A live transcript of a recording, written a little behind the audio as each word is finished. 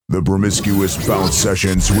The Promiscuous Bounce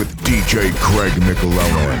Sessions with DJ Craig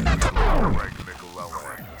McLellan.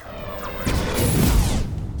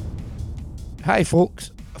 Hi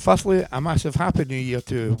folks, firstly a massive Happy New Year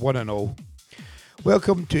to one and all.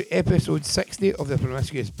 Welcome to episode 60 of the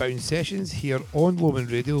Promiscuous Bounce Sessions here on Lowman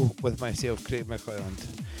Radio with myself, Craig McLellan.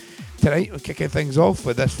 Tonight we're kicking things off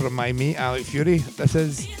with this from my mate Alec Fury. This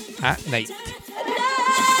is At Night.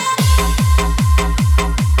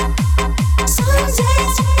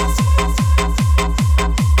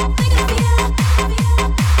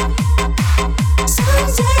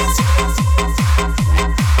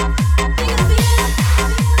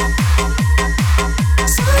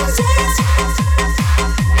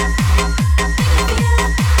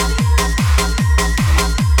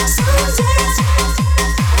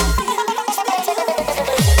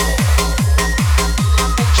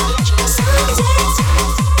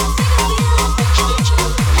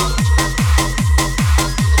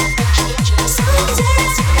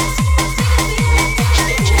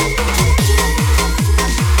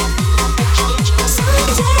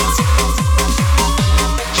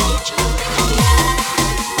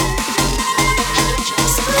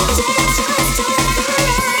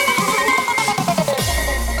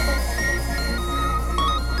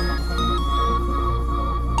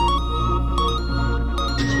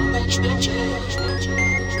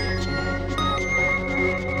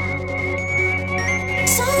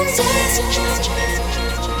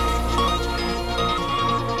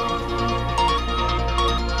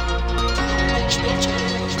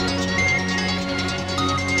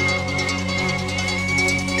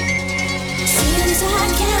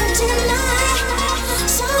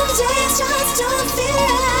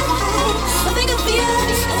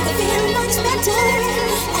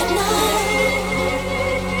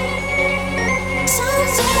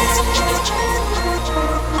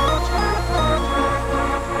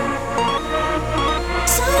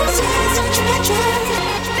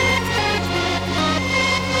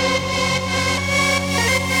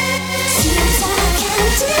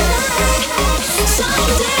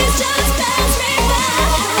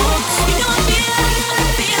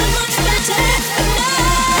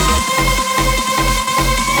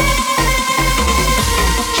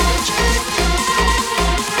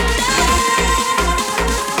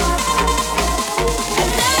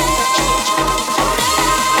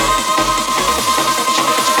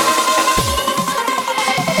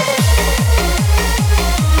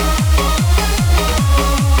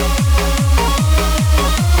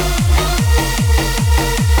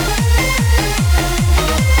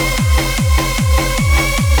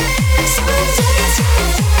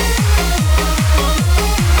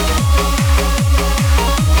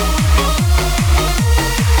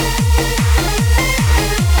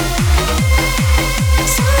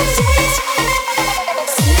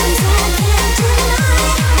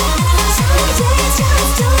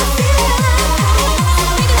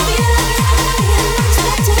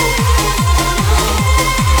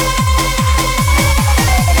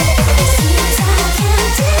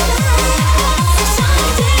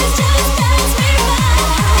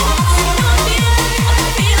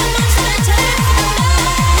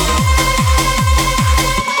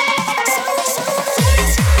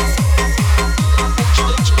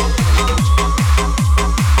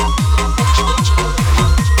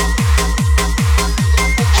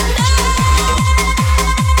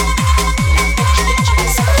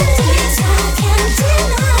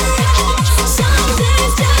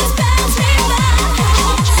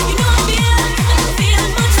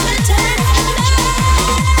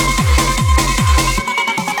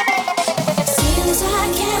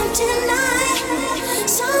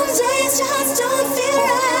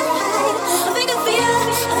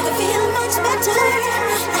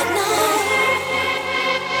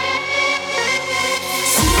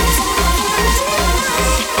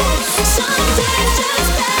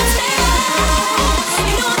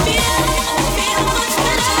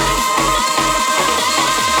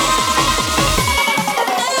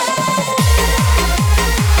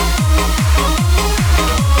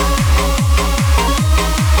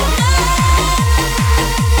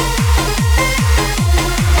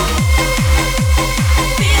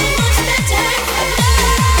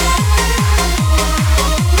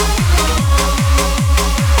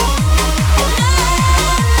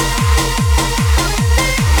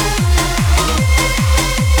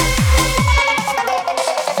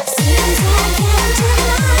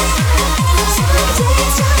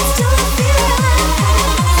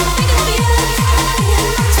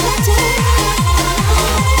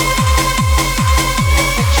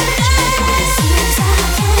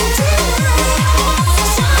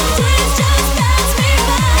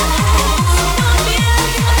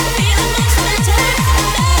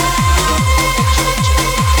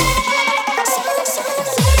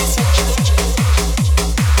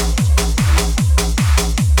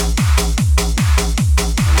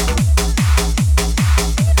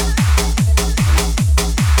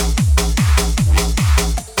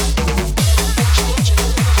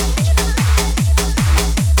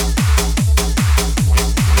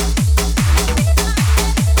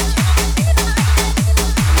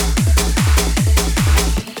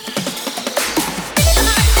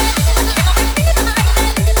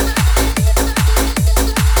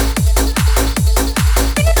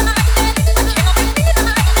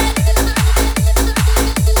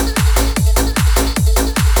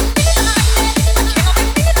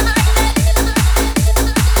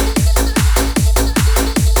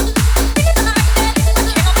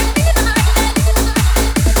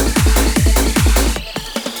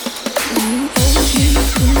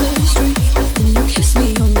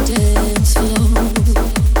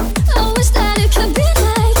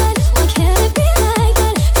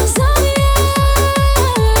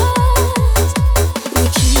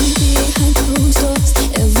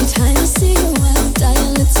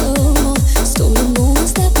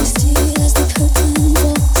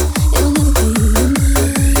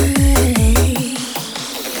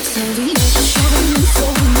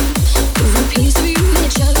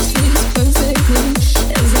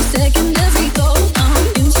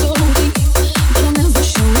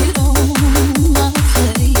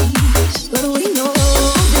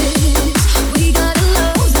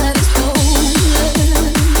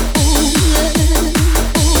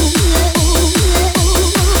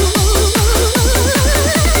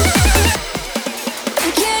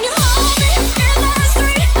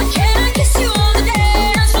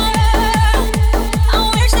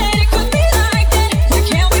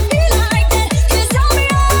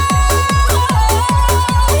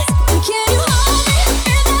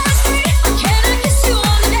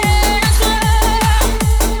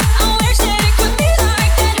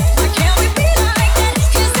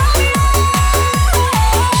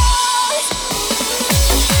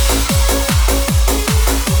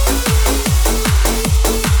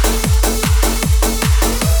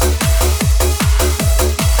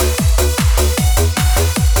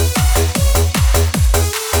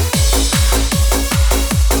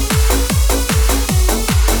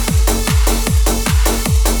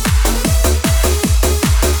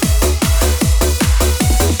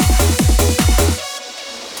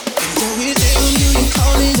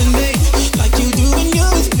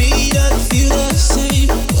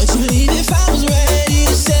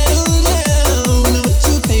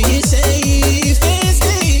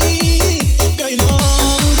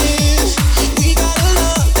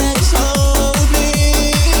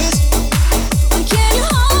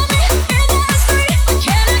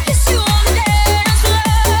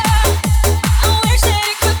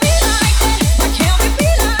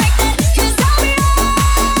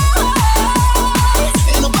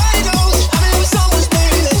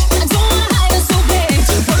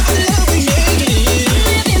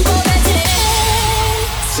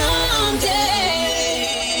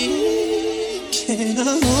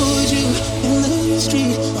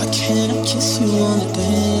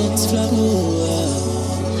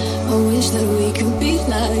 that we could be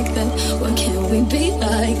like that? Why can't we be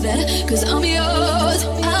like that? 'Cause I'm yours,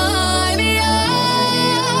 I'm yours.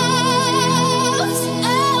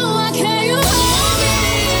 Oh, why can't you hold me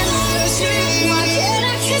in the street? Why can't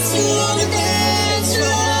I kiss you on the dance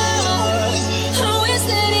floor? I wish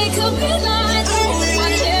that it could be like that. Why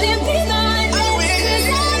can't it be like that? 'Cause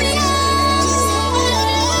I'm yours.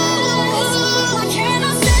 Why can't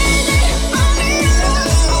I say that I'm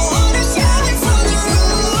yours? I wanna shout it from the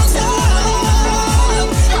rooftop.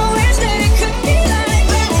 I wish that it could be like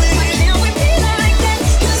that. Why can't we be like that?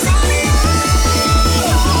 'Cause I'm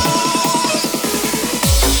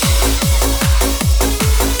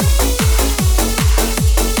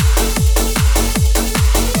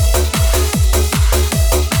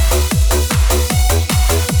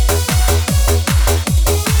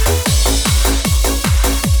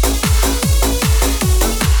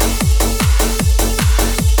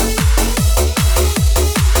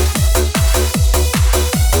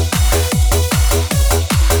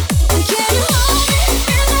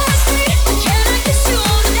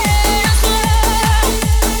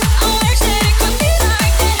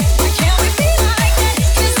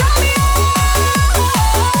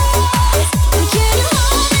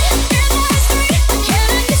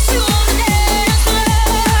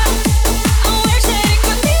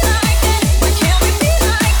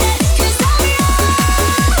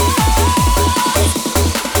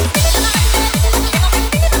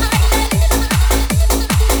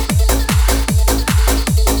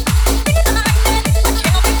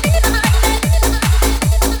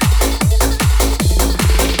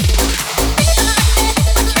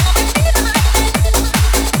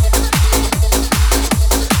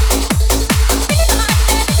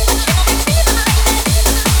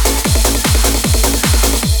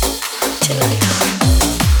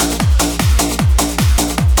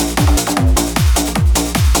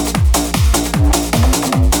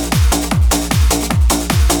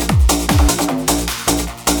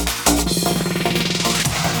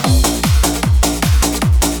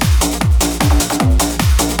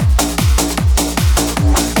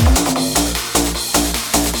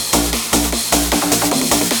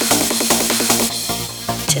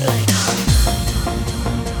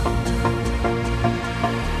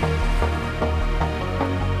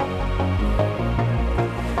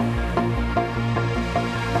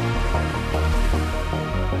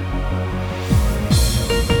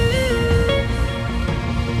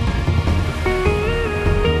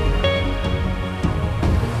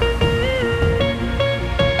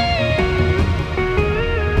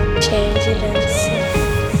change it and see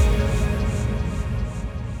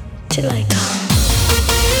till I come.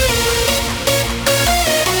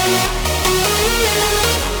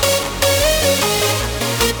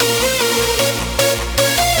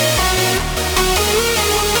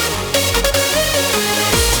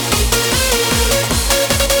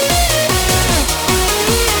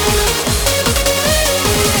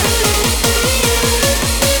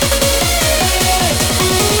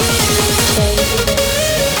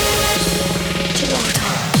 Till I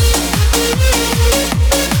come.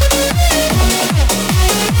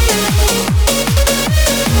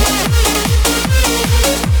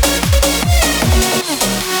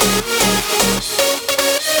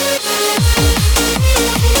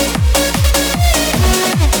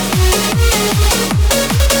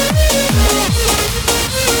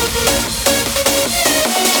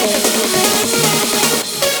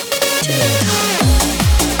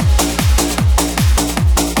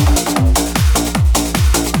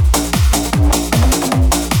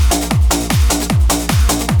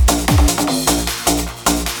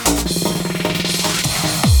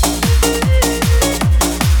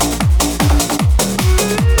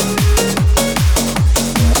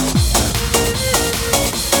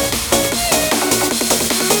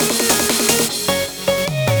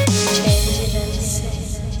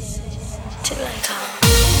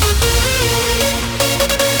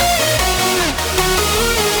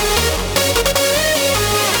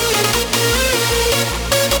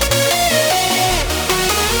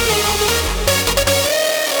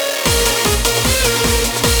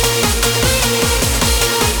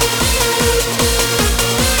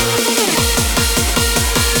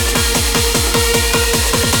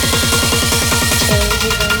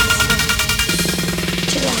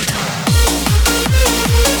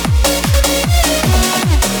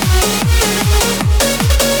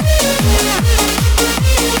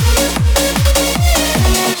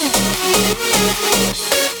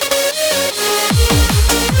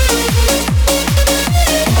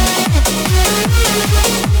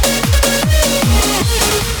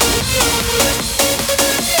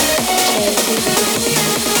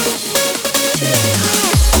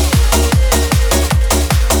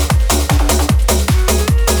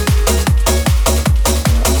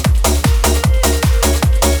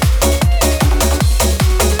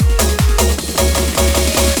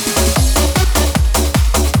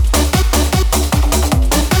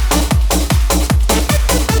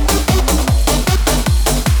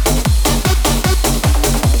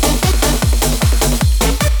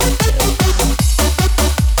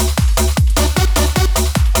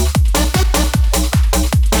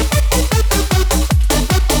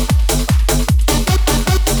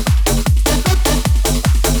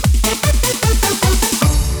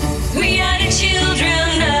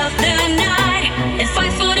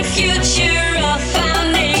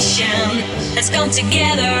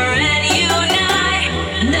 together and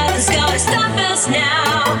unite. Nothing's gonna stop us now.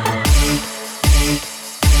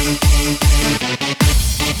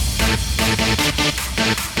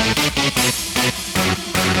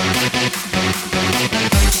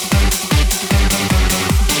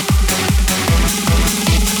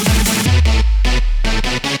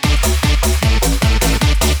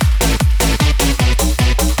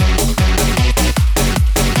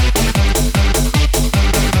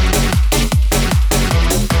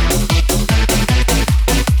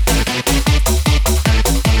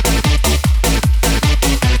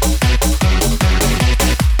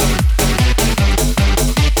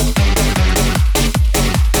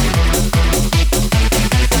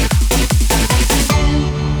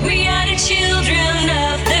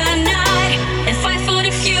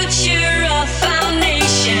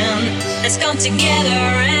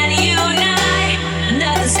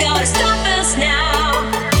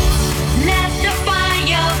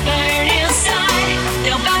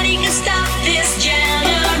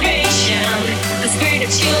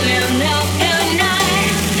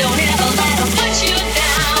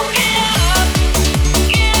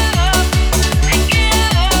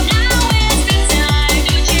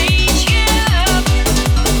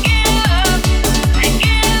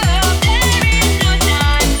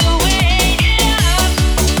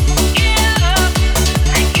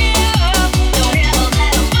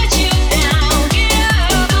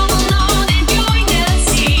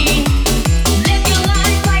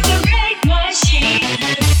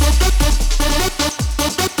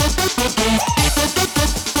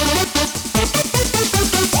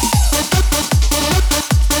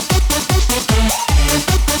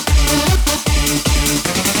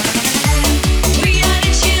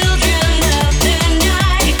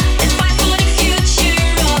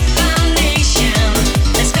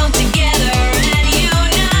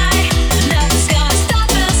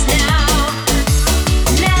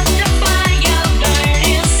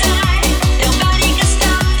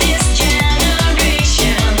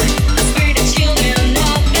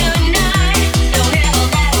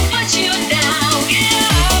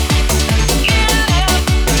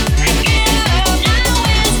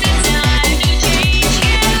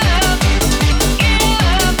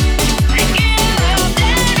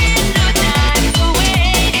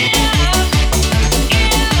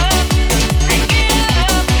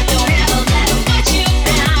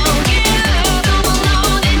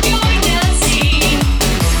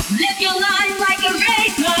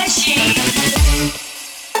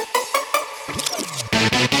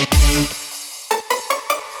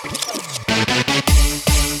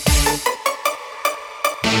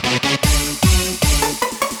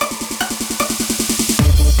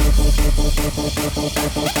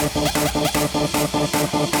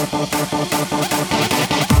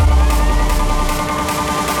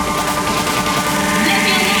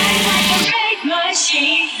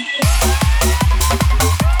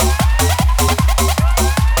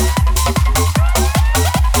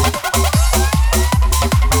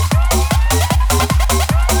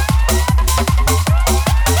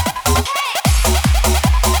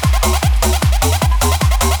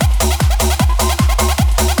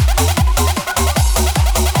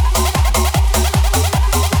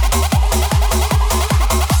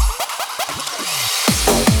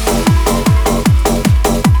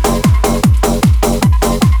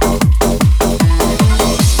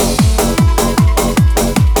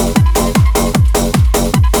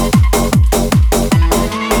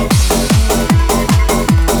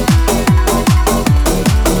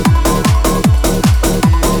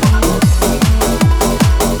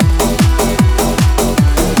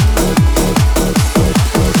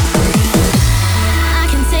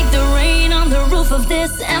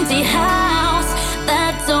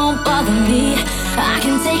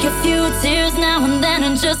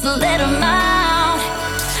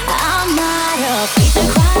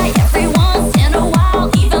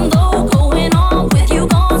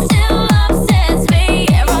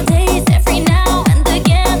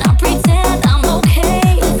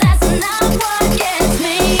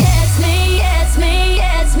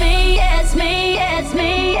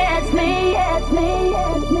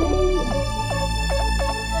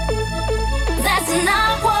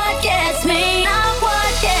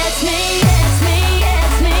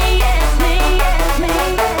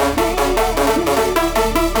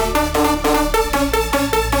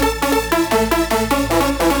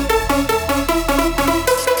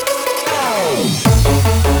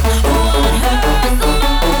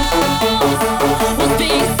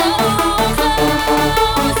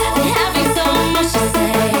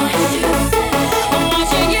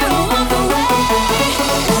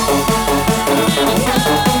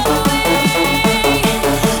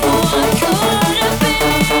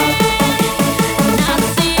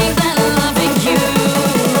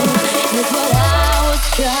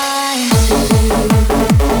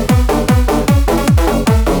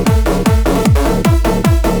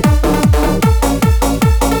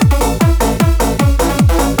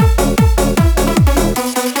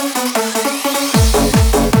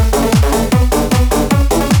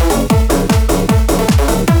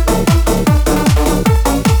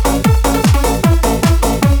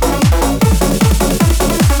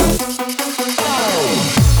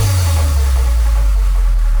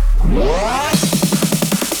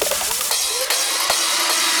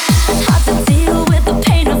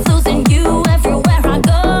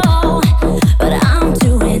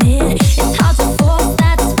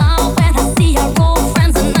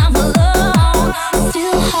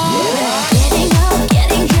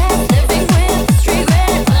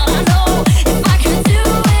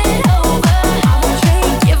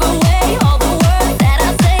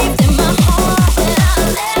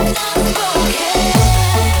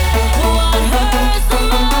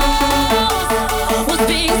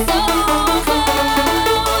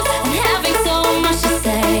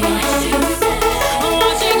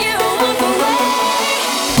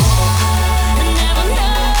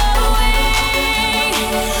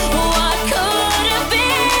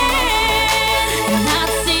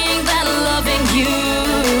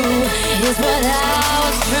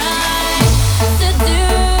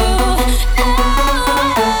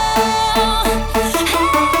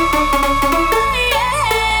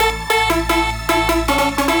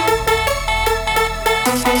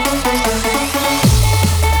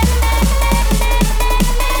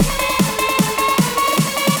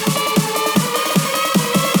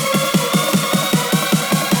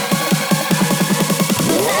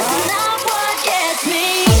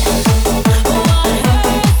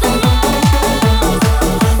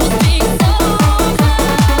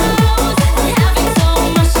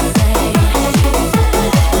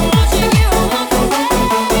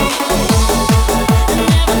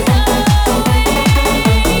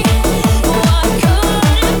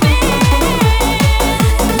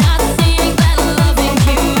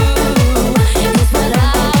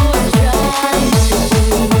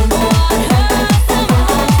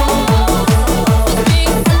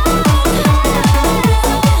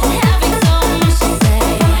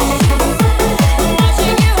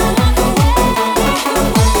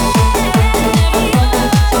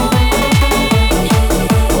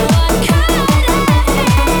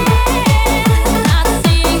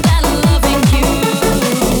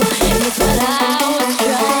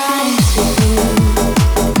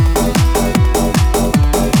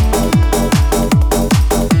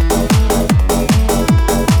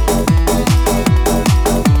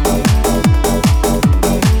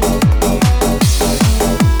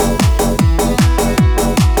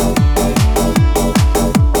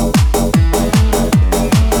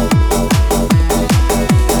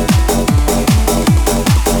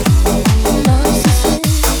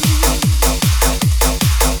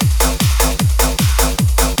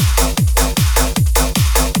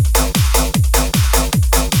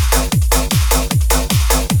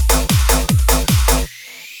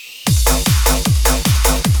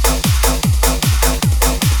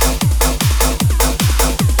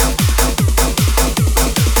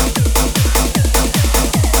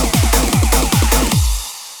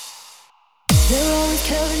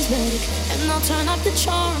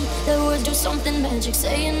 Their words do something magic,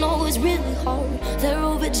 saying no is really hard. They're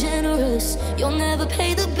over generous, you'll never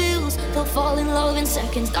pay the bills. They'll fall in love in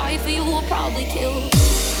seconds, die for you or probably kill.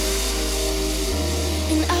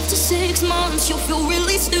 And after 6 months, you'll feel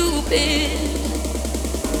really stupid.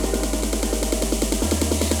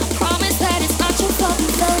 I promise that it's not your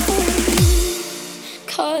fucking fault.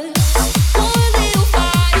 'Cause one little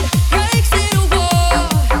fight breaks it a war.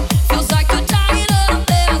 Feels like you're dying on a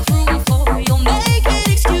bathroom floor. You'll make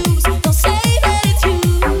an excuse, they'll say that it's you,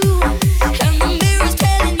 and the mirror's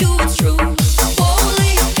telling you it's true. Won't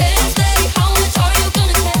leave, can't stay, how much are you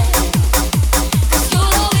gonna take? 'Cause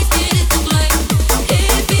you'll always get it to blame.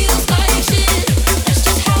 It feels like shit, that's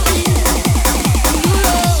just how it is. And you're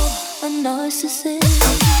all a narcissist.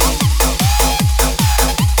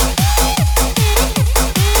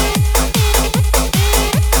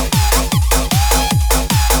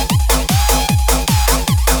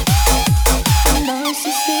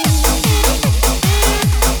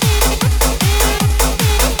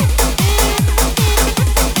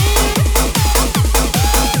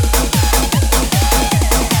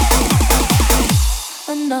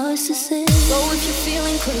 So if you're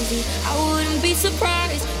feeling crazy, I wouldn't be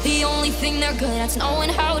surprised. The only thing they're good at's knowing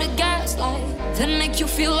how to gaslight. Then make you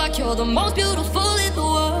feel like you're the most beautiful in the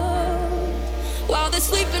world, while they're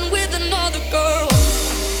sleeping with another girl.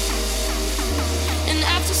 And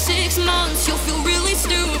after 6 months, you'll feel really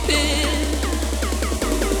stupid.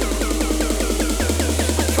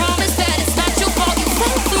 I promise that it's not your fault, you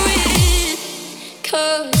fell for it.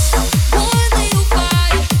 'Cause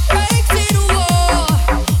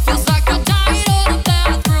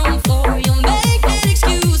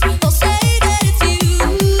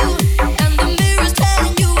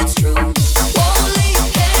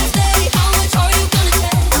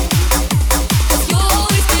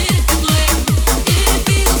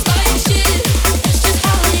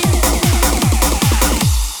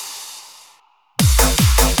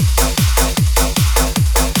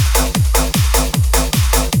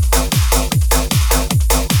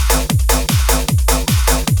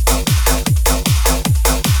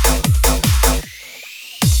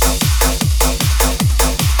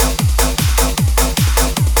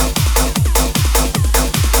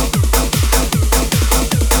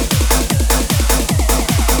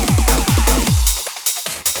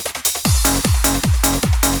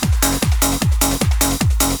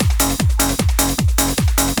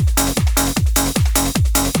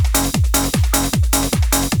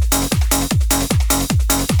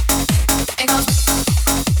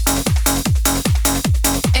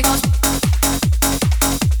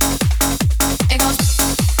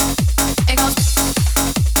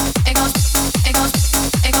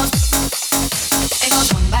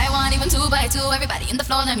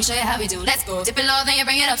dip it low, then you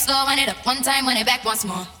bring it up slow, wind it up one time, wind it back once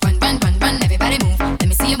more. Run, run, run, run, everybody move. Let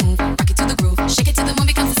me see you move. Rock it to the groove, shake it till the moon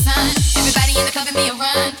becomes the sun. Everybody in the club, give me a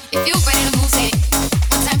run. If you ready to move, say it.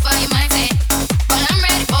 One time for your mindset. Well, I'm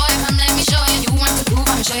ready for it. Come, let me show you. You want to move?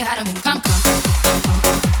 I'ma show you how to move. Come, come.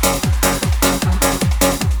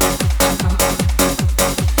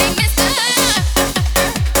 Hey, mister.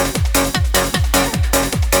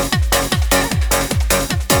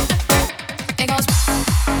 It goes.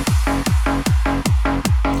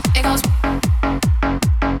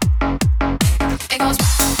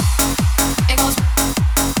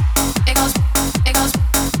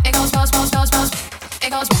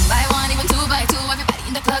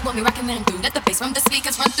 From the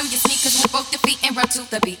speakers, run through your sneakers, move both your feet and run to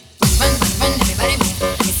the beat. Run, run, run, everybody move.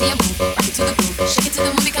 Let me see you move. Rock it to the groove, shake it till the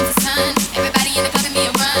moon becomes the sun. Everybody in the club, give me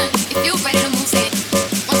a run. If you ready to move, say it.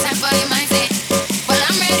 One time for your mindset. Well,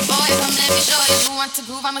 I'm ready for it. Come, let me show you. You want to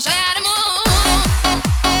groove? I'ma show you how to move.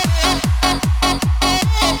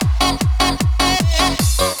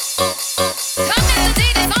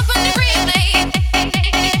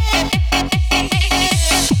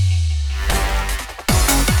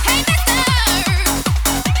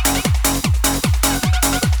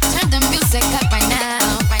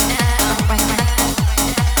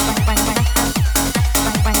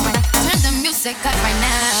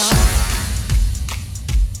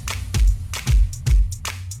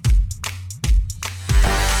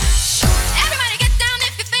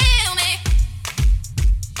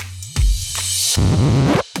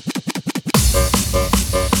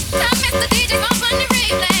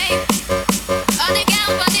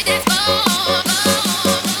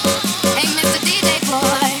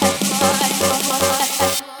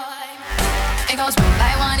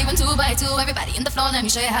 Let me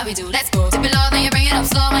show you how we do. Let's go. Dip it low, then you bring it up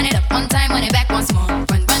slow. Wind it up one time, wind it back once more. Run,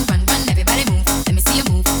 run, run, run, everybody move. Let me see you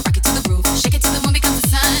move. Rock it to the groove, shake it till the moon becomes the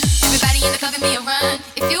sun. Everybody in the club, give me a run.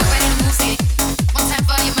 If you ready to move it, one time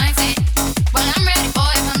for your mindset. Well, I'm ready for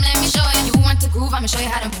it. Come, let me show you. You want to groove? I'ma show you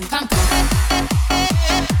how to move. Come,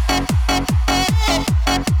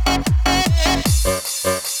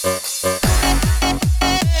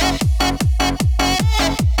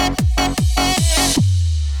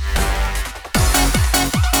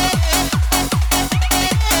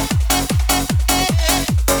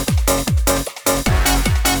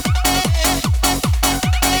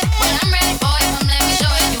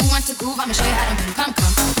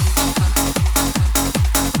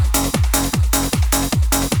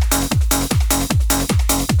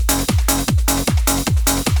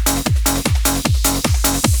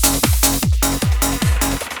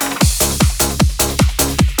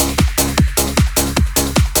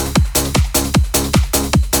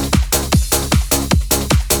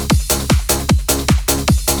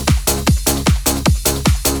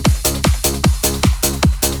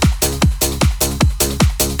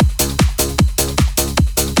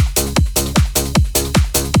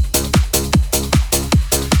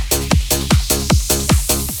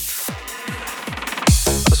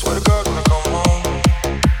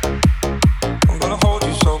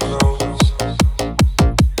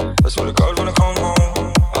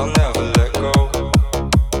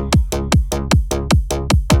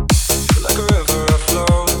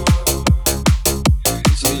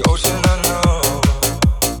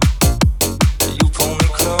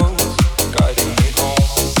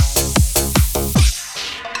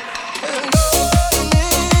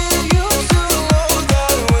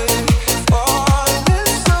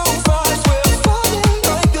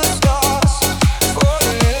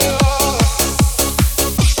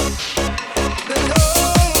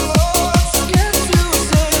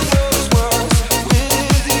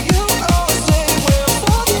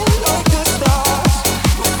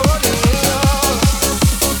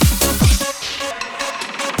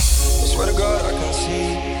 Swear to God, I can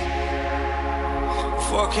see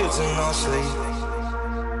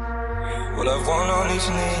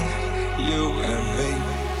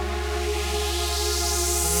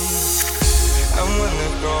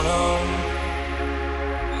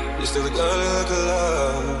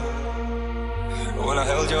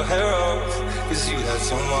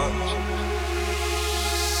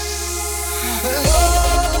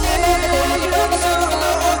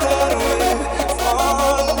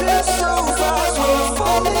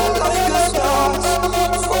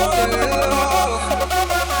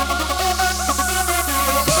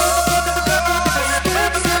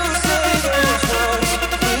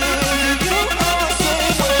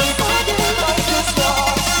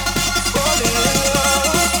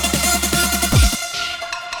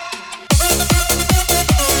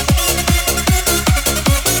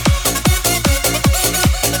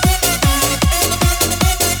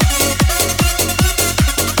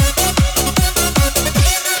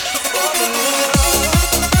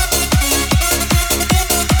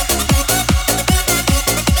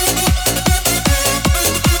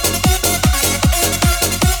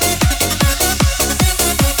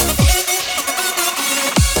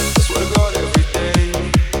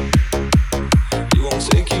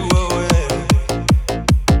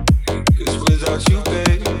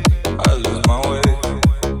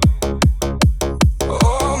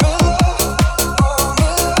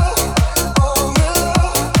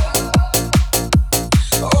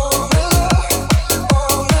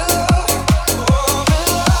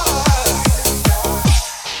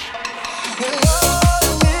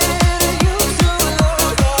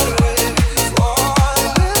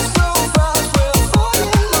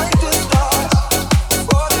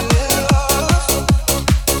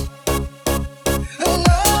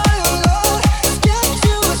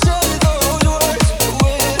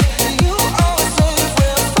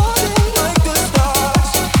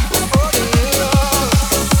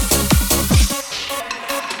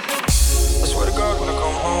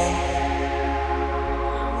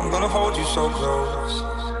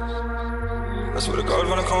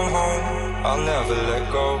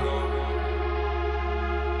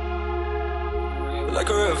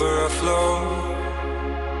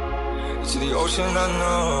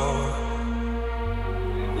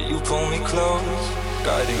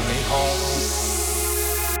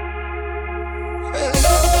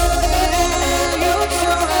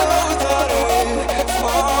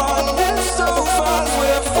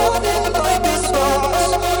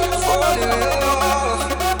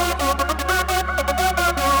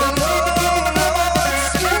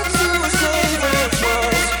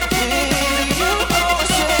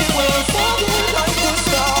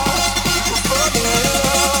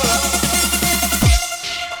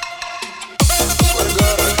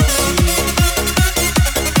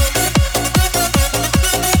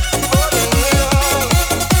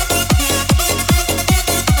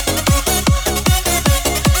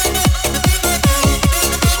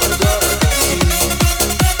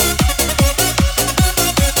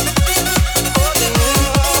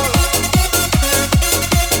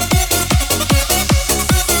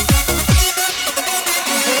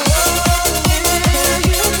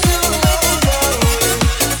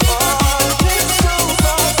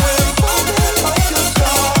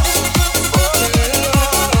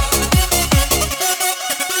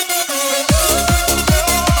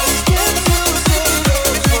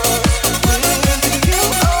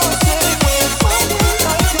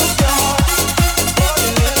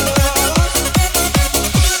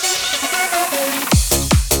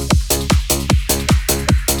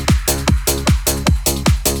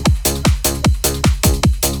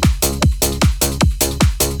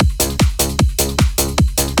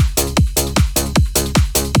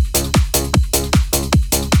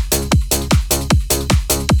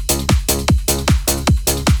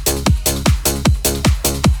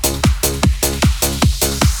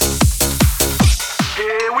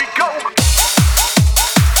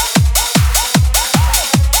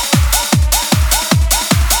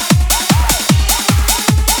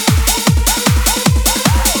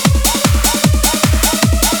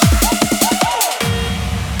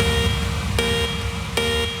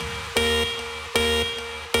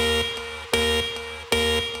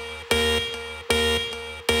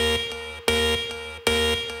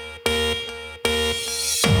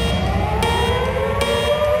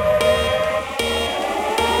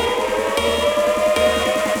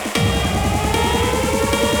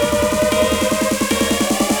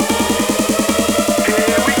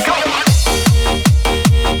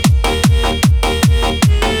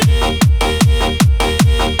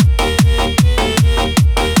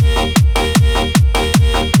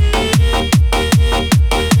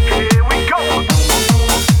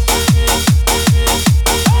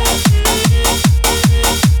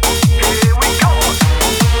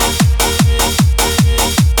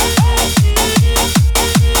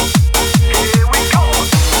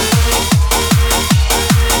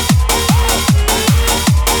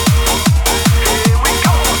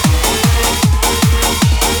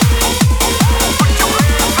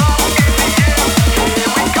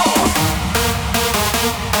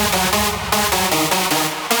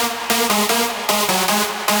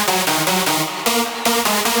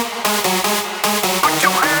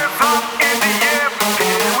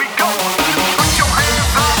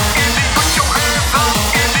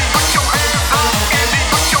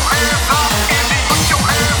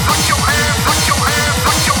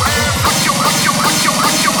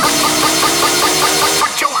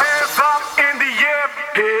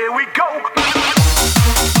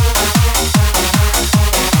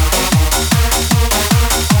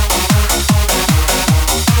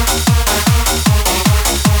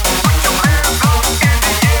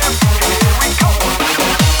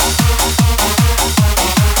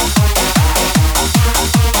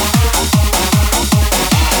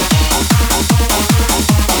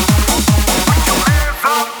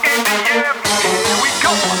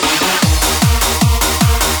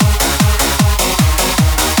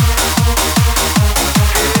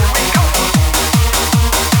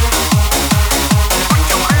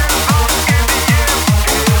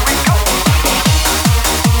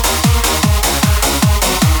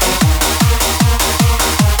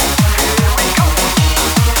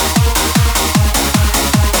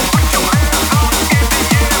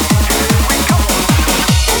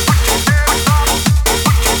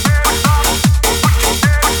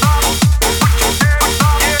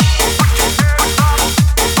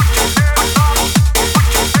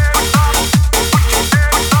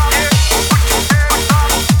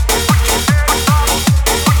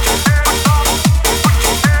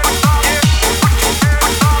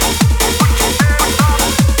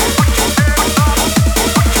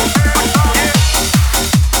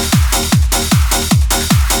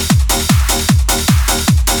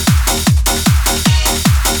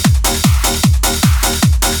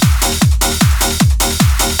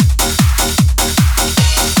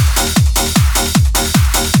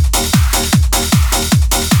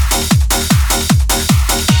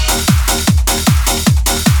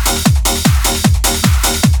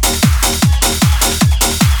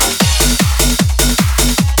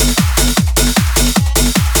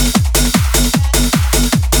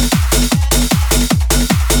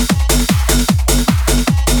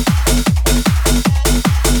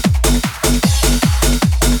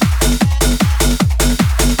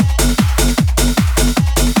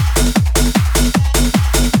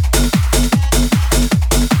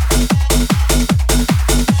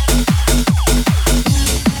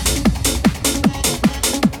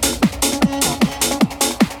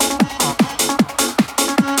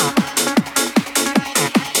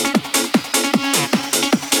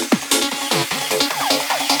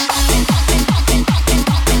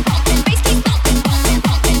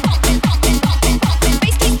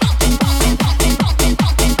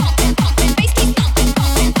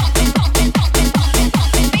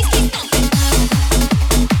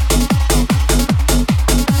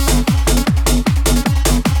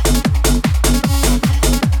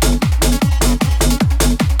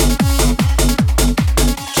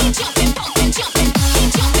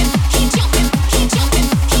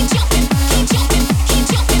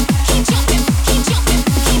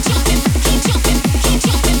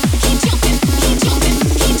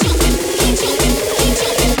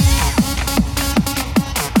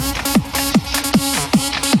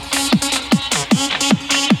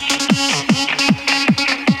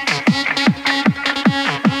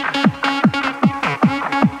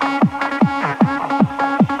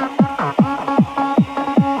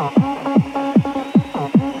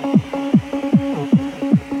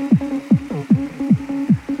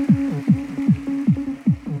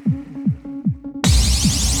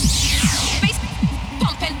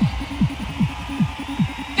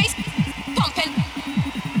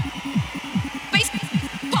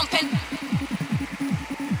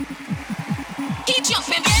keep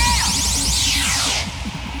jumping, yeah.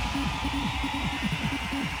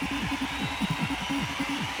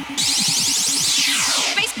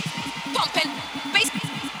 Bass pumping, bass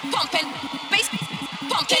pumping, bass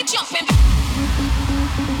pumping, keep jumping.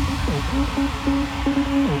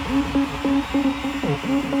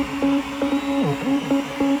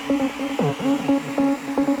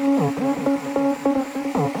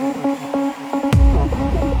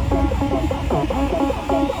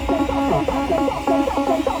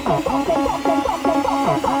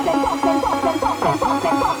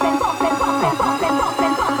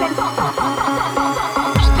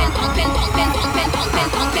 Pumping, pumping, pumping, pumping, pumping,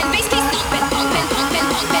 pumping, bass keeps pumping, pumping, pumping,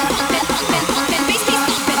 pumping, pumping, pumping.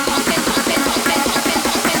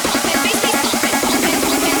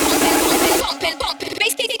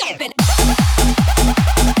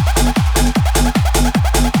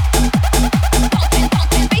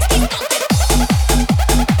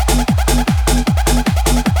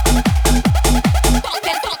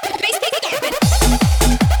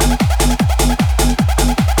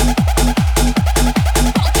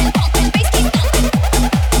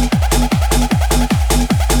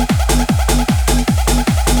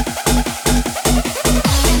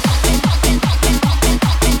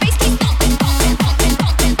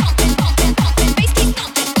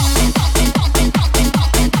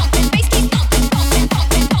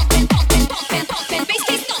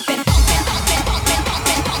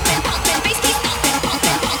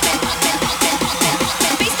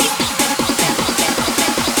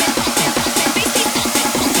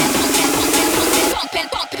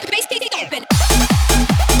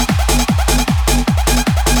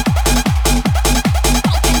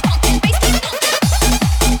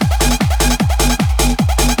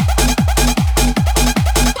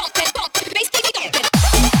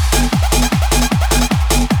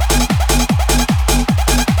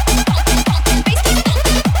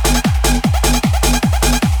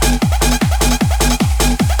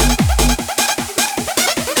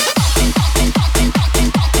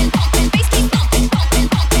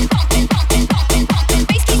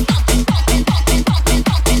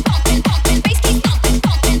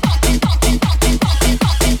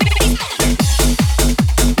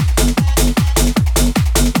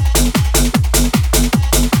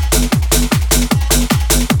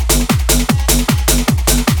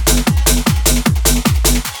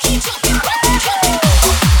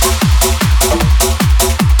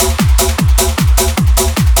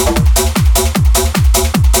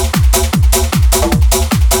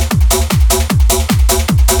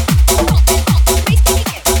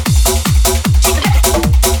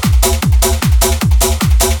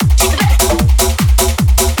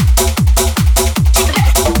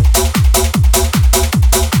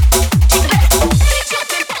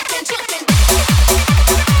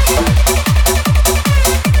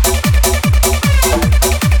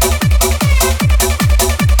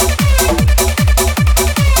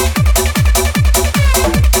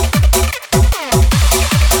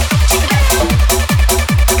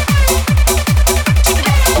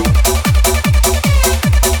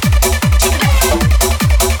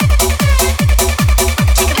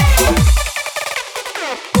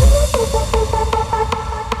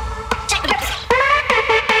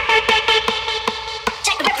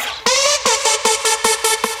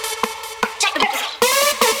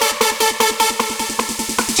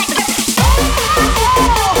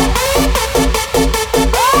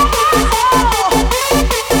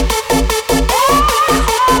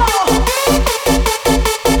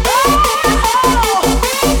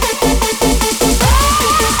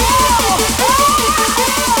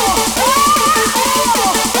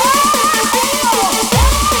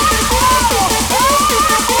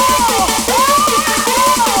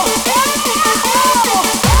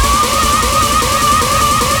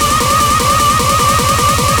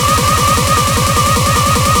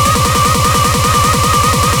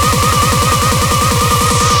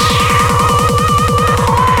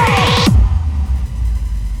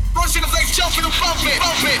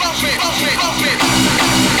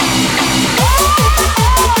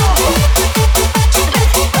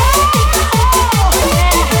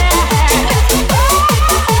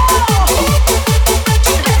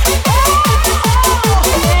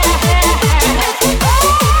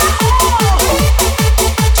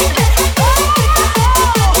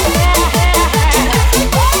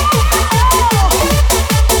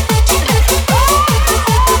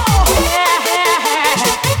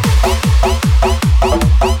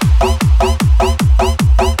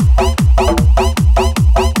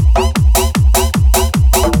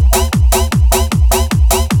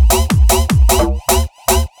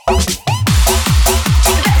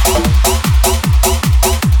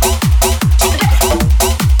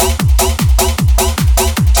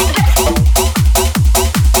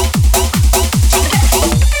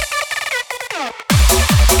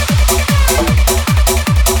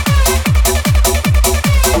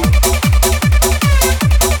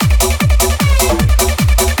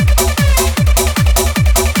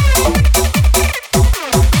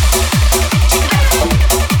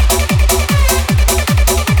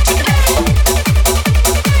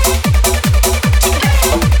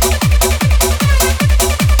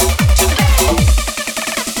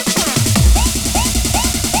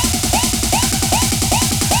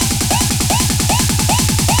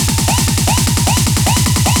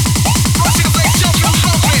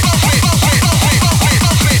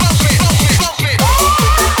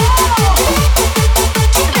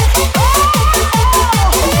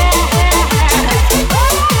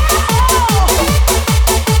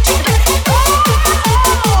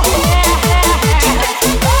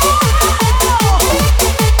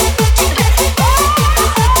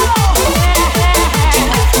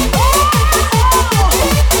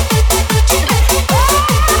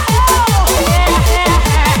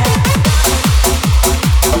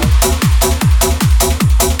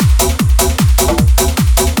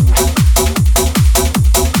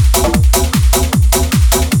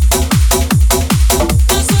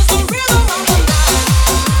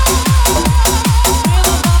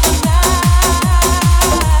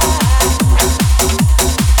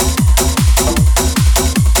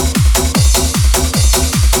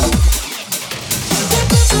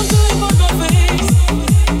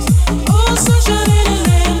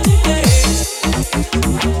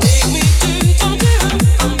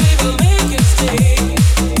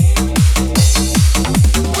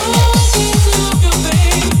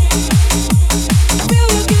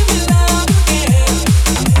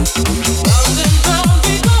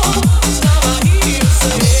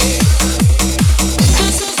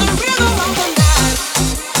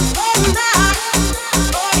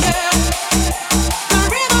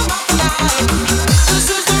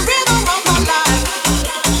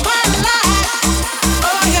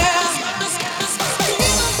 Oh, yeah.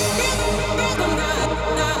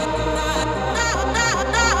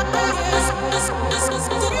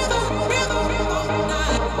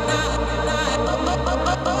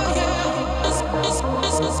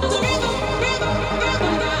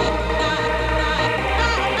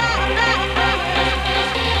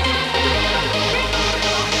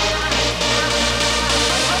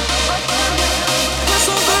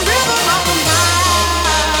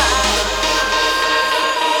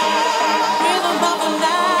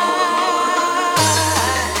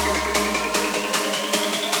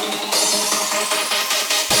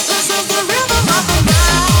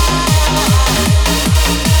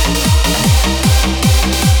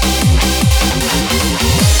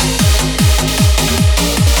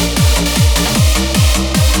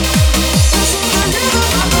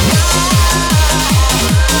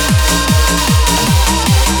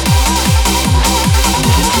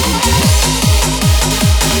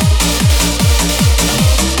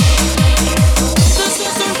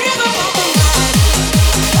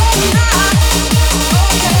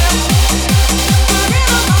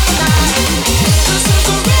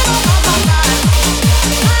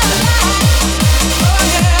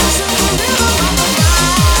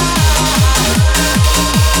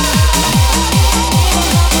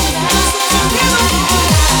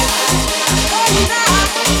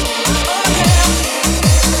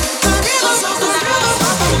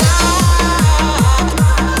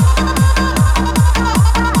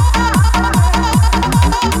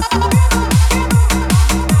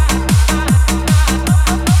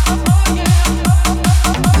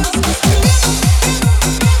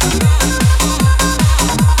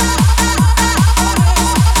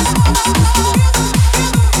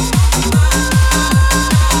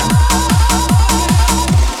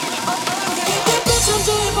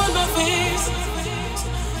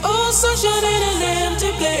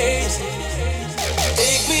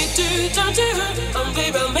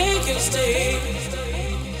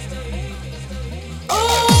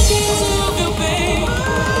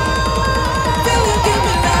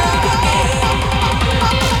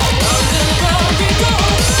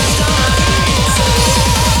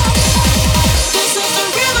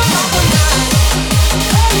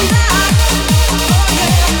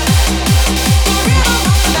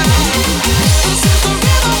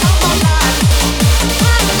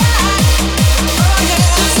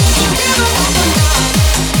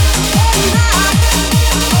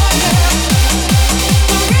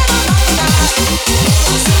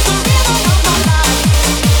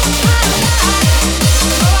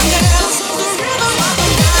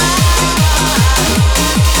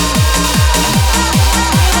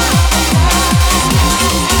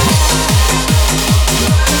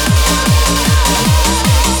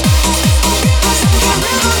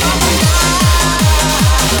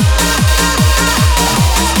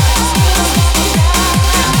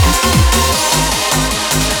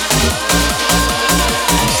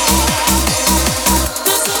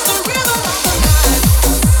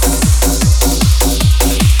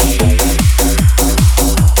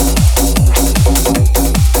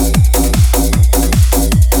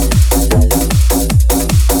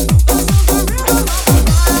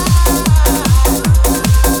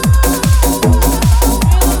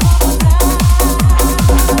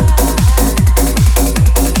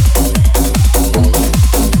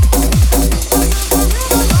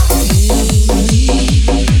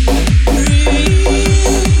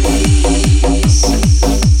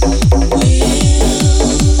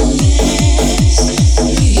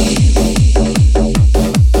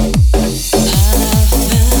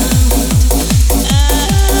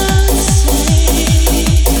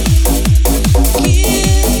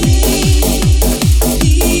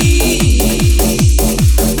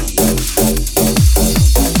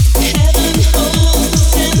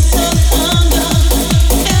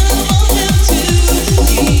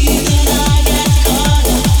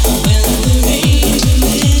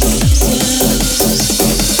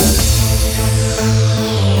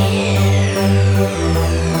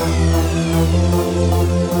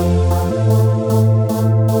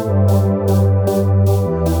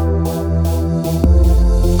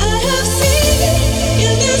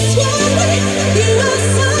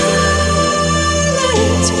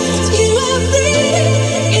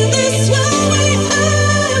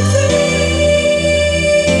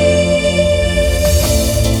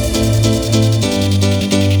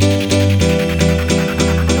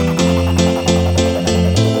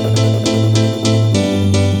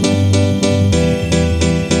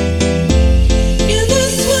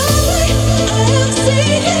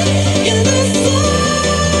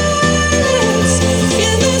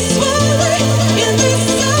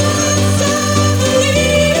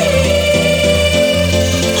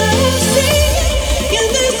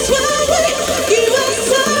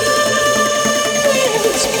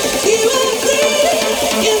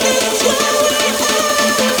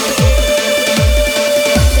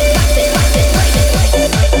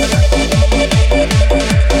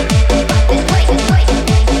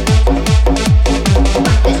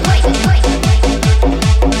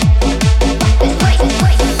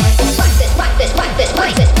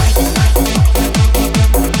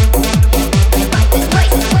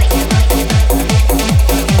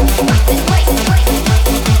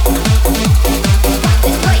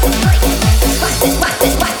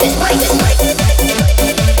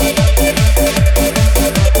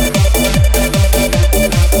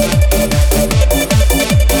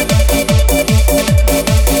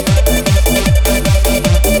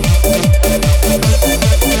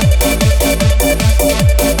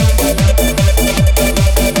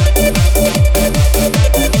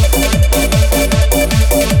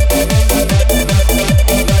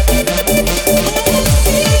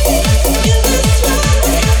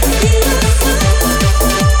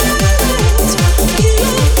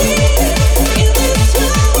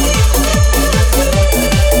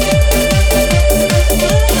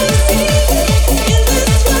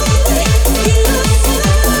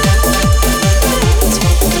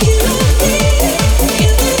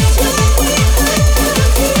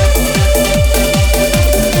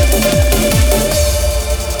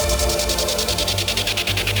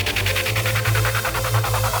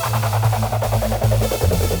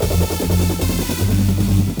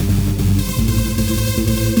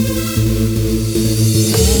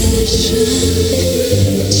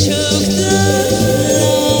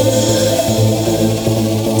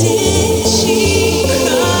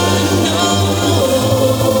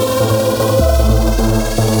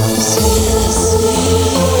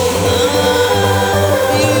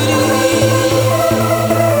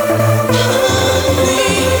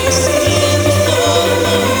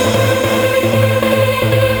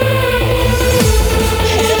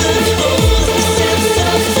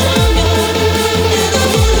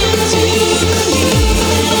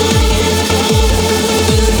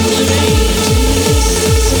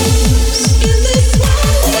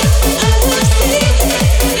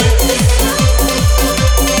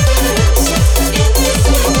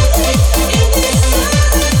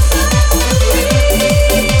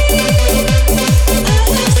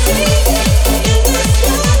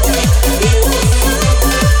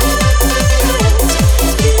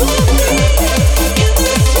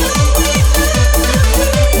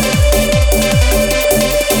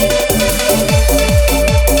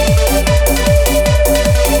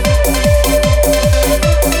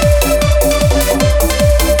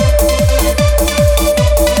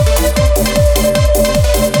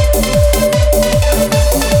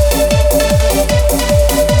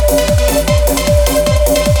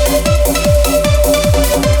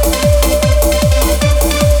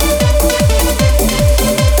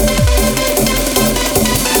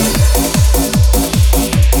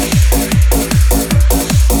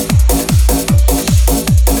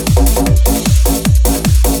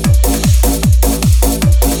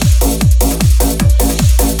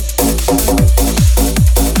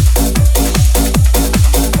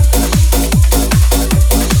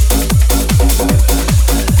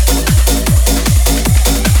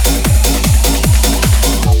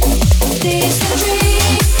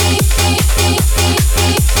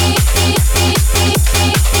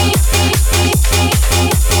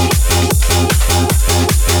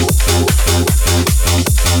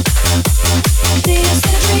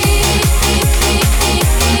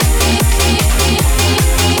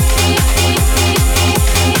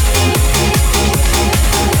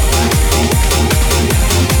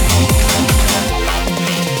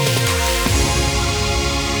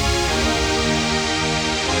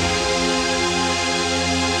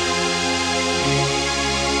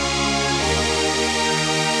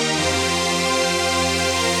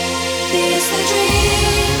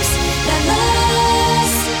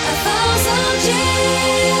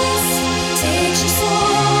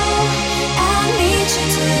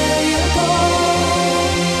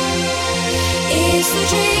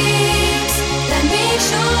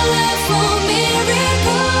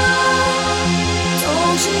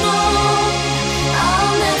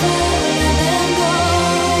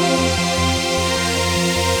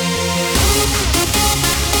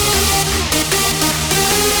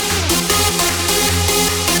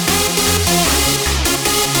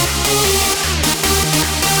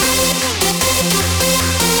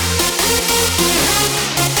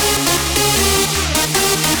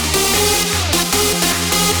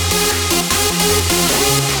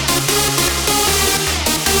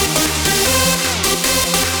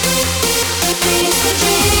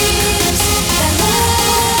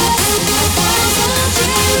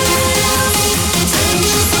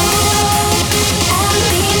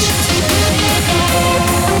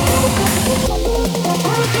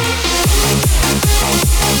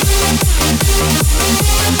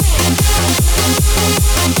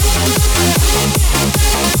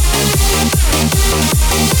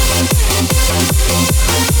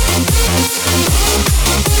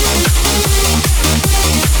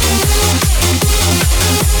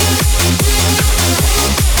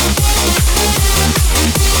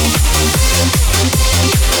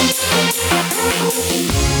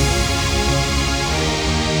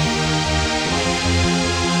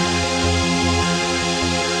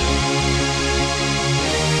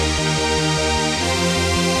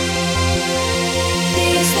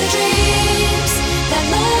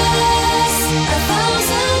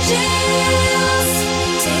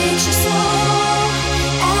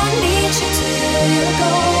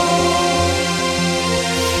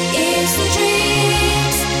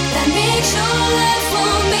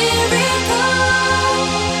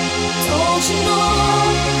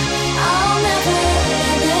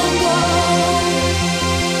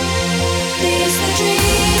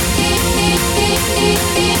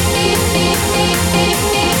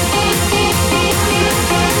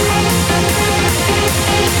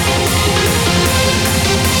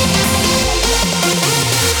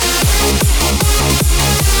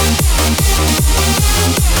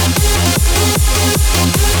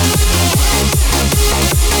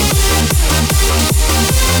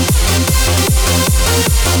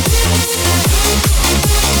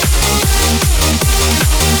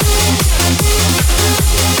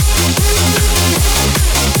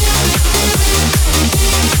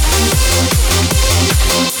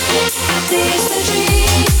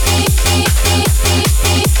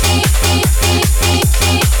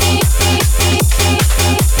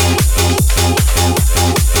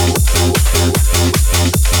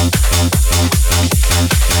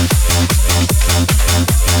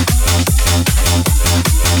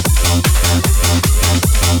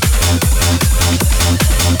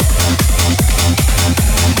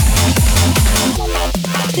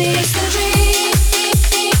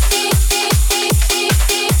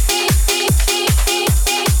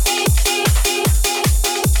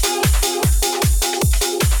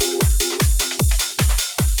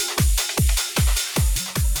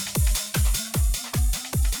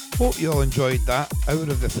 you all enjoyed that hour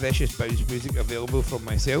of the freshest bounce music available from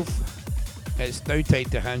myself. It's now time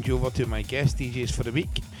to hand you over to my guest DJs for the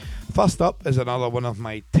week. First up is another one of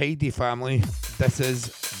my tidy family. This is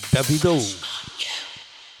Davido.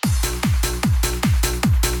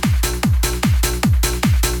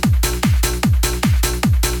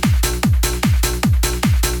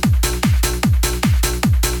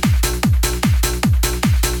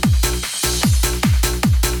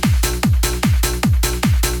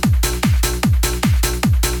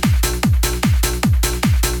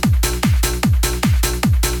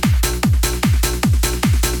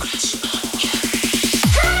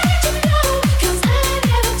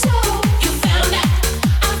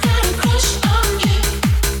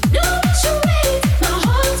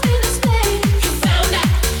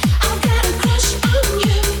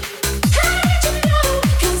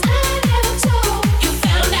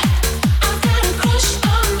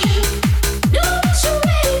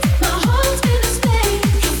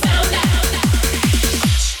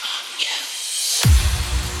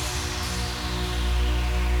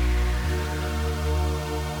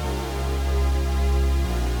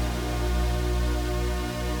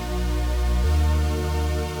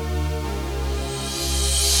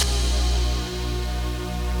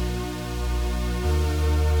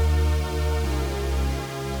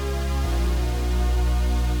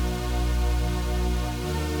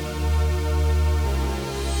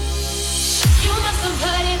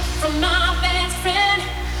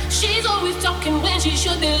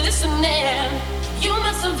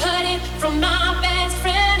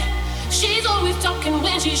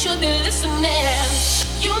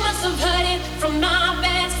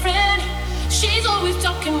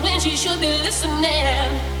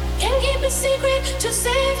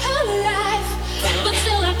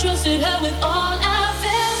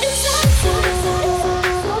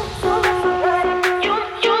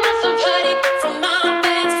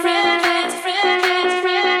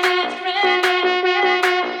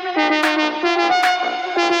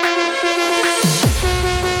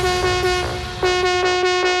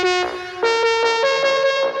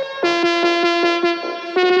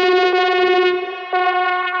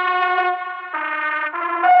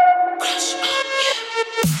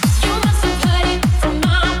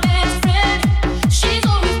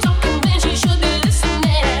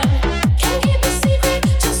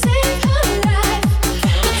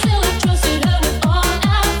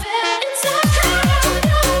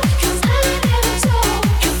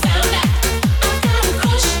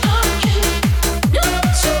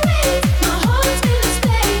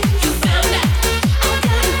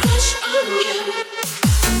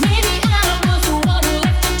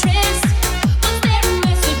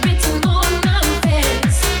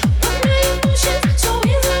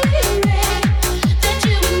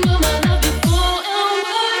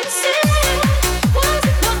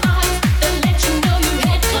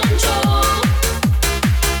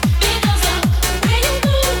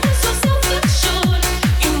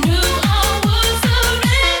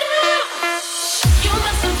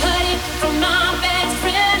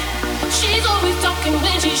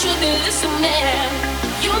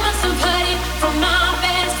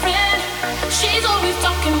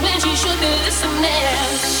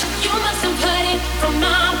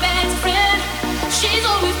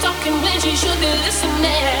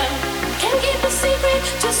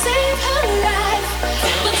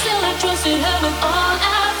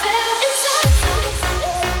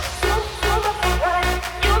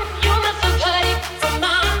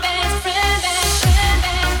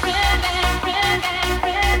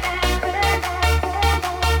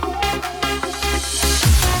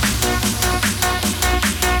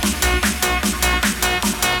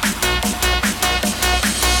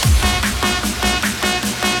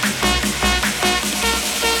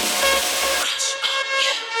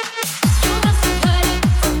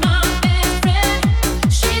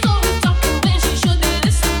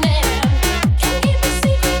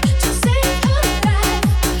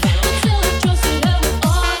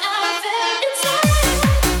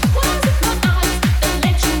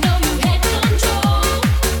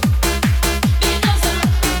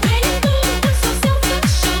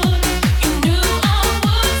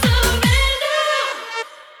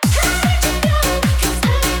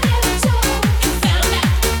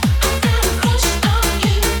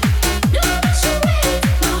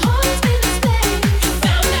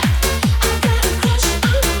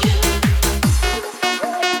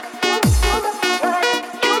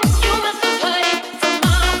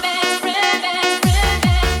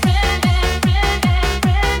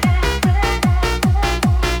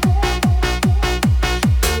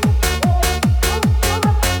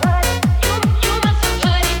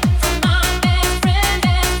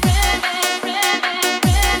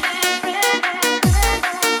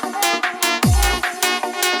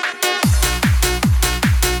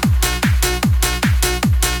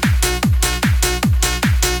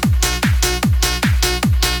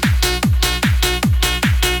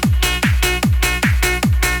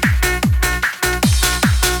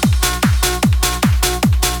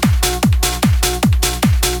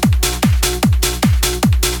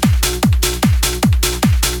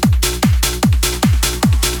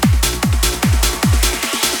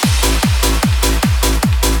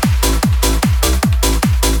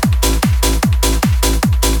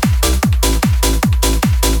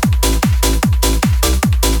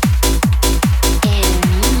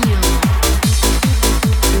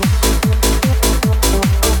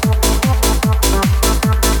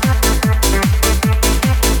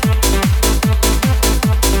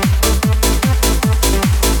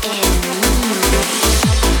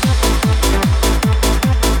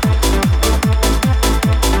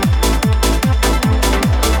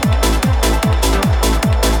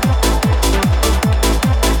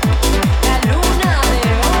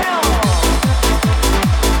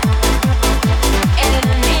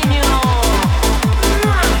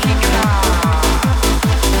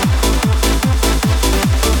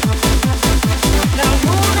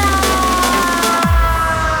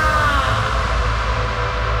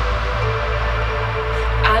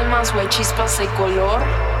 de color.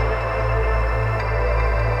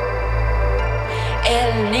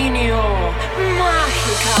 El niño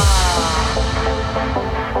mágica.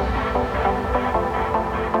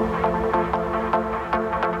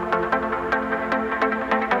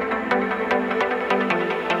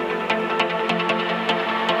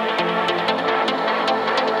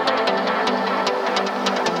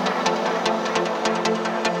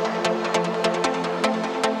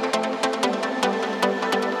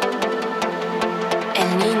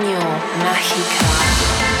 El niño mágica.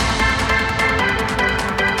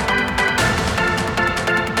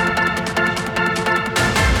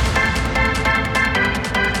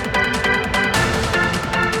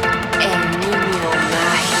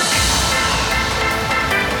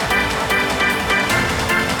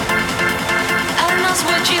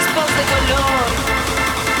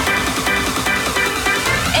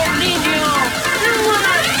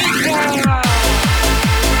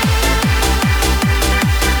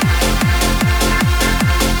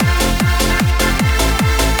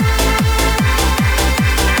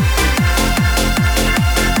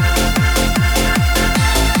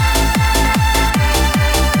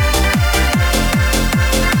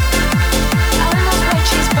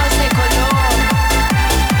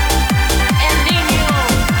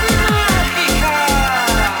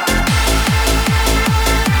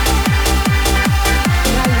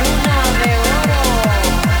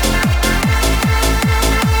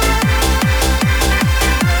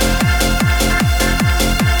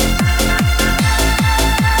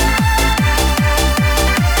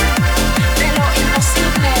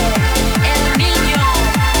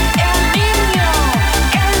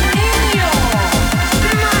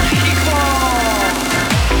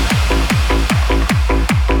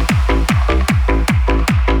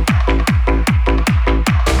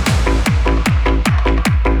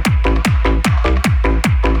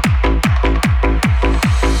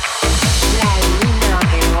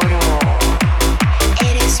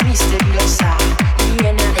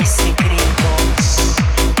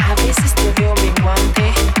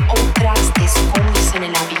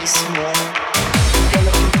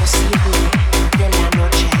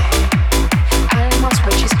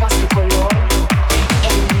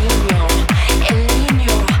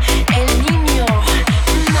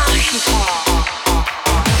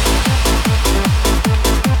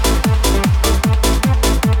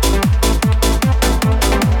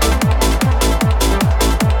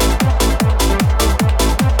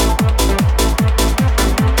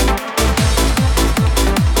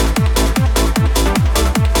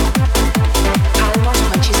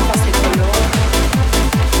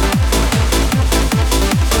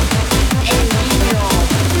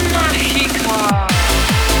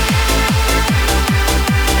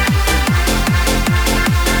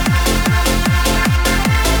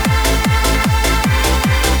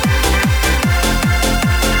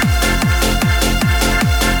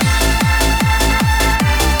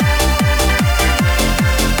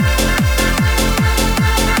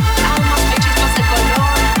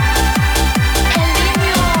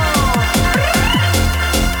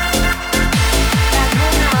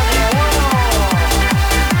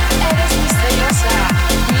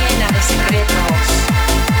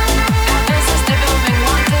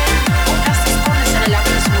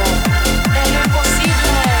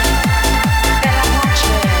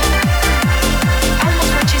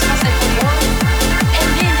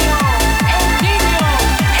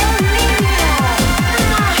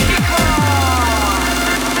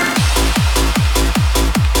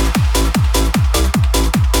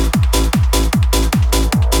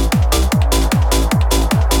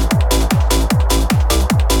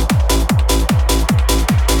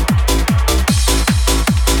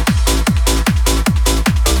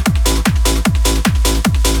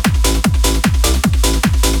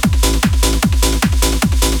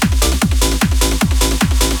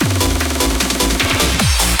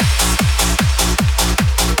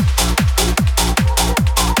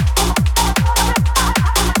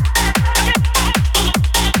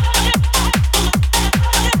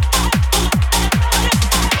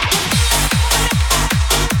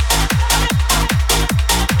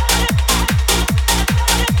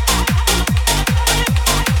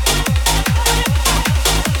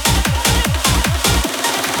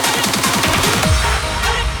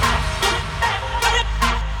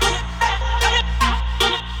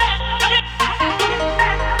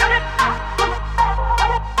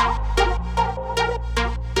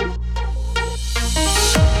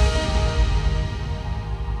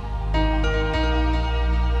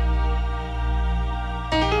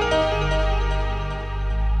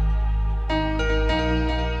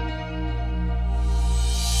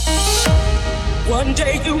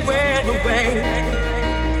 went away.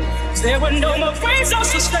 There were no more ways of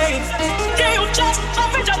sustain. You just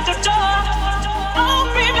opened up the door. Oh,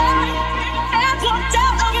 baby, and walked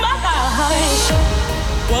out of my life.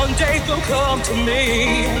 One day you'll come to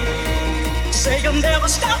me, say you'll never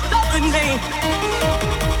stop loving me.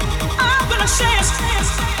 I'm gonna say it,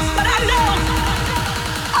 but I know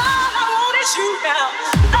all I want is you now.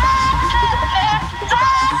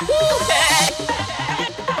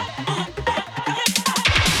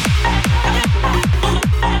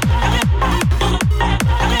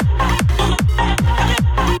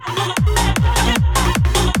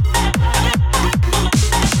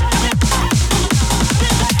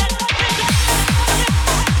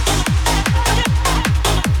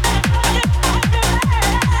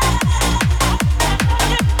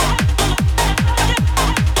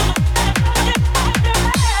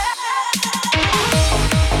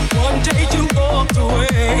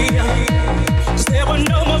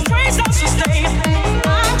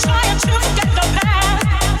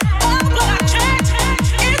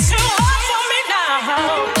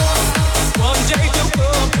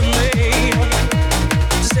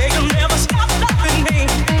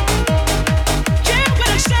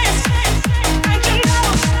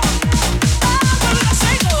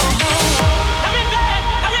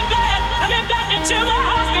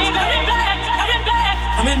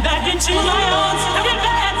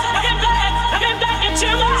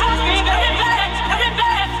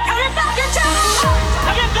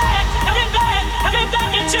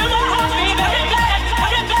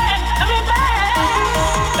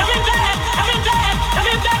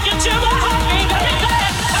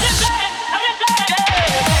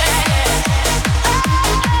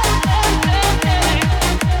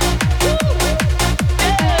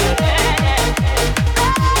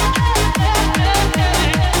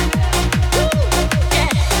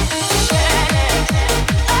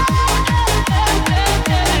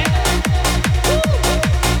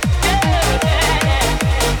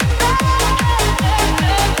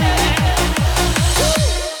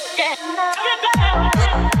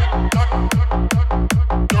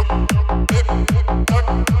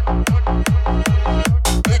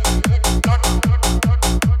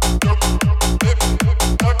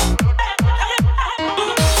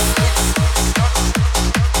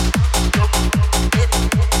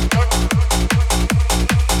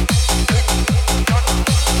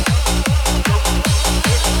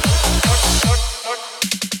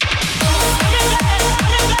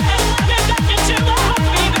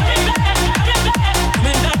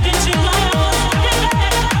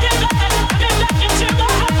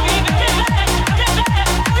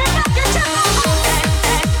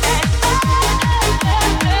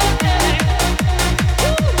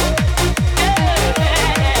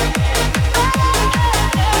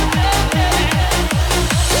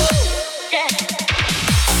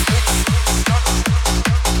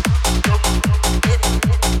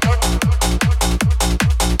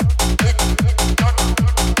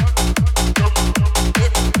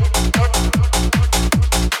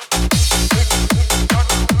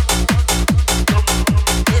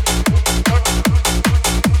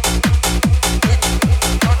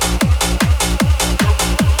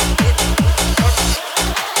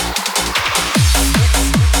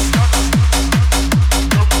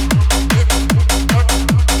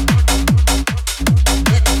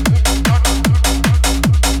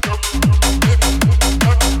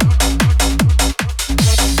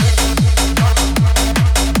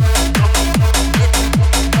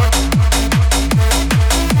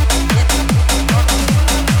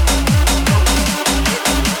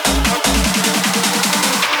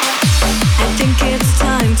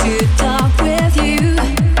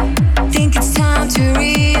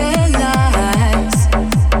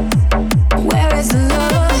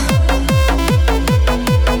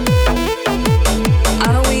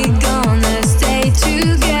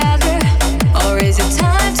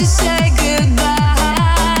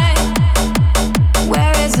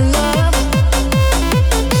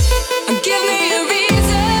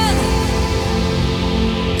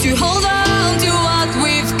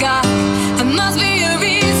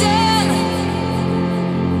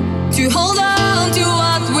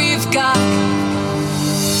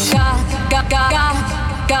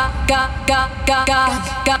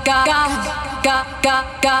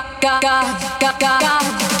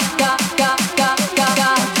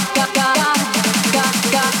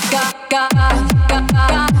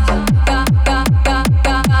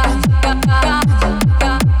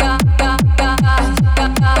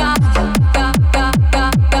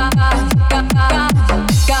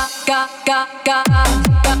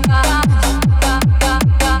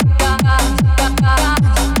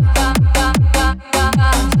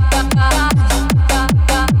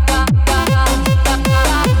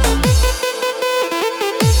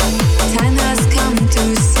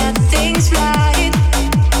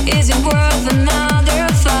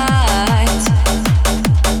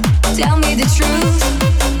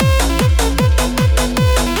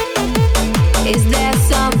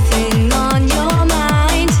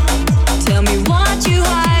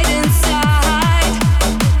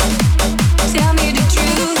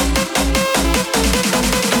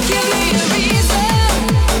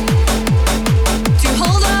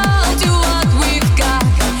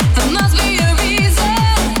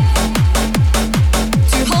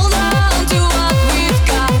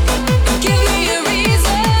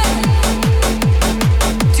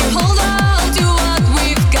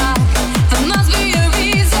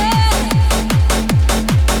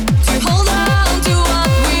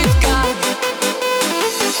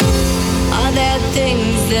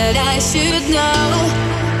 that I should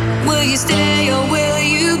know. Will you stay or will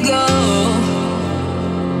you go?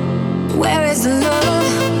 Where is the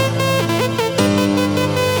love?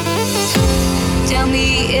 Tell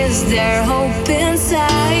me, is there hope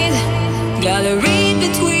inside? Gotta read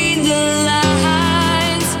between the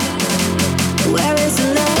lines. Where is the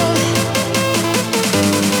love?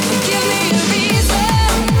 Give me a reason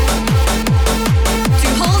to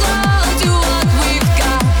hold on to what we've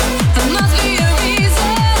got. There must be a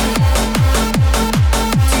reason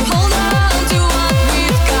to hold on to what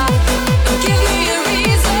we've got. Give me a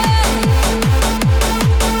reason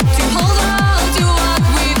to hold on to what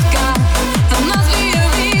we've got. There must be a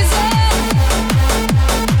reason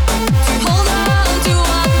to hold on to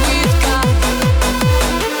what we've got.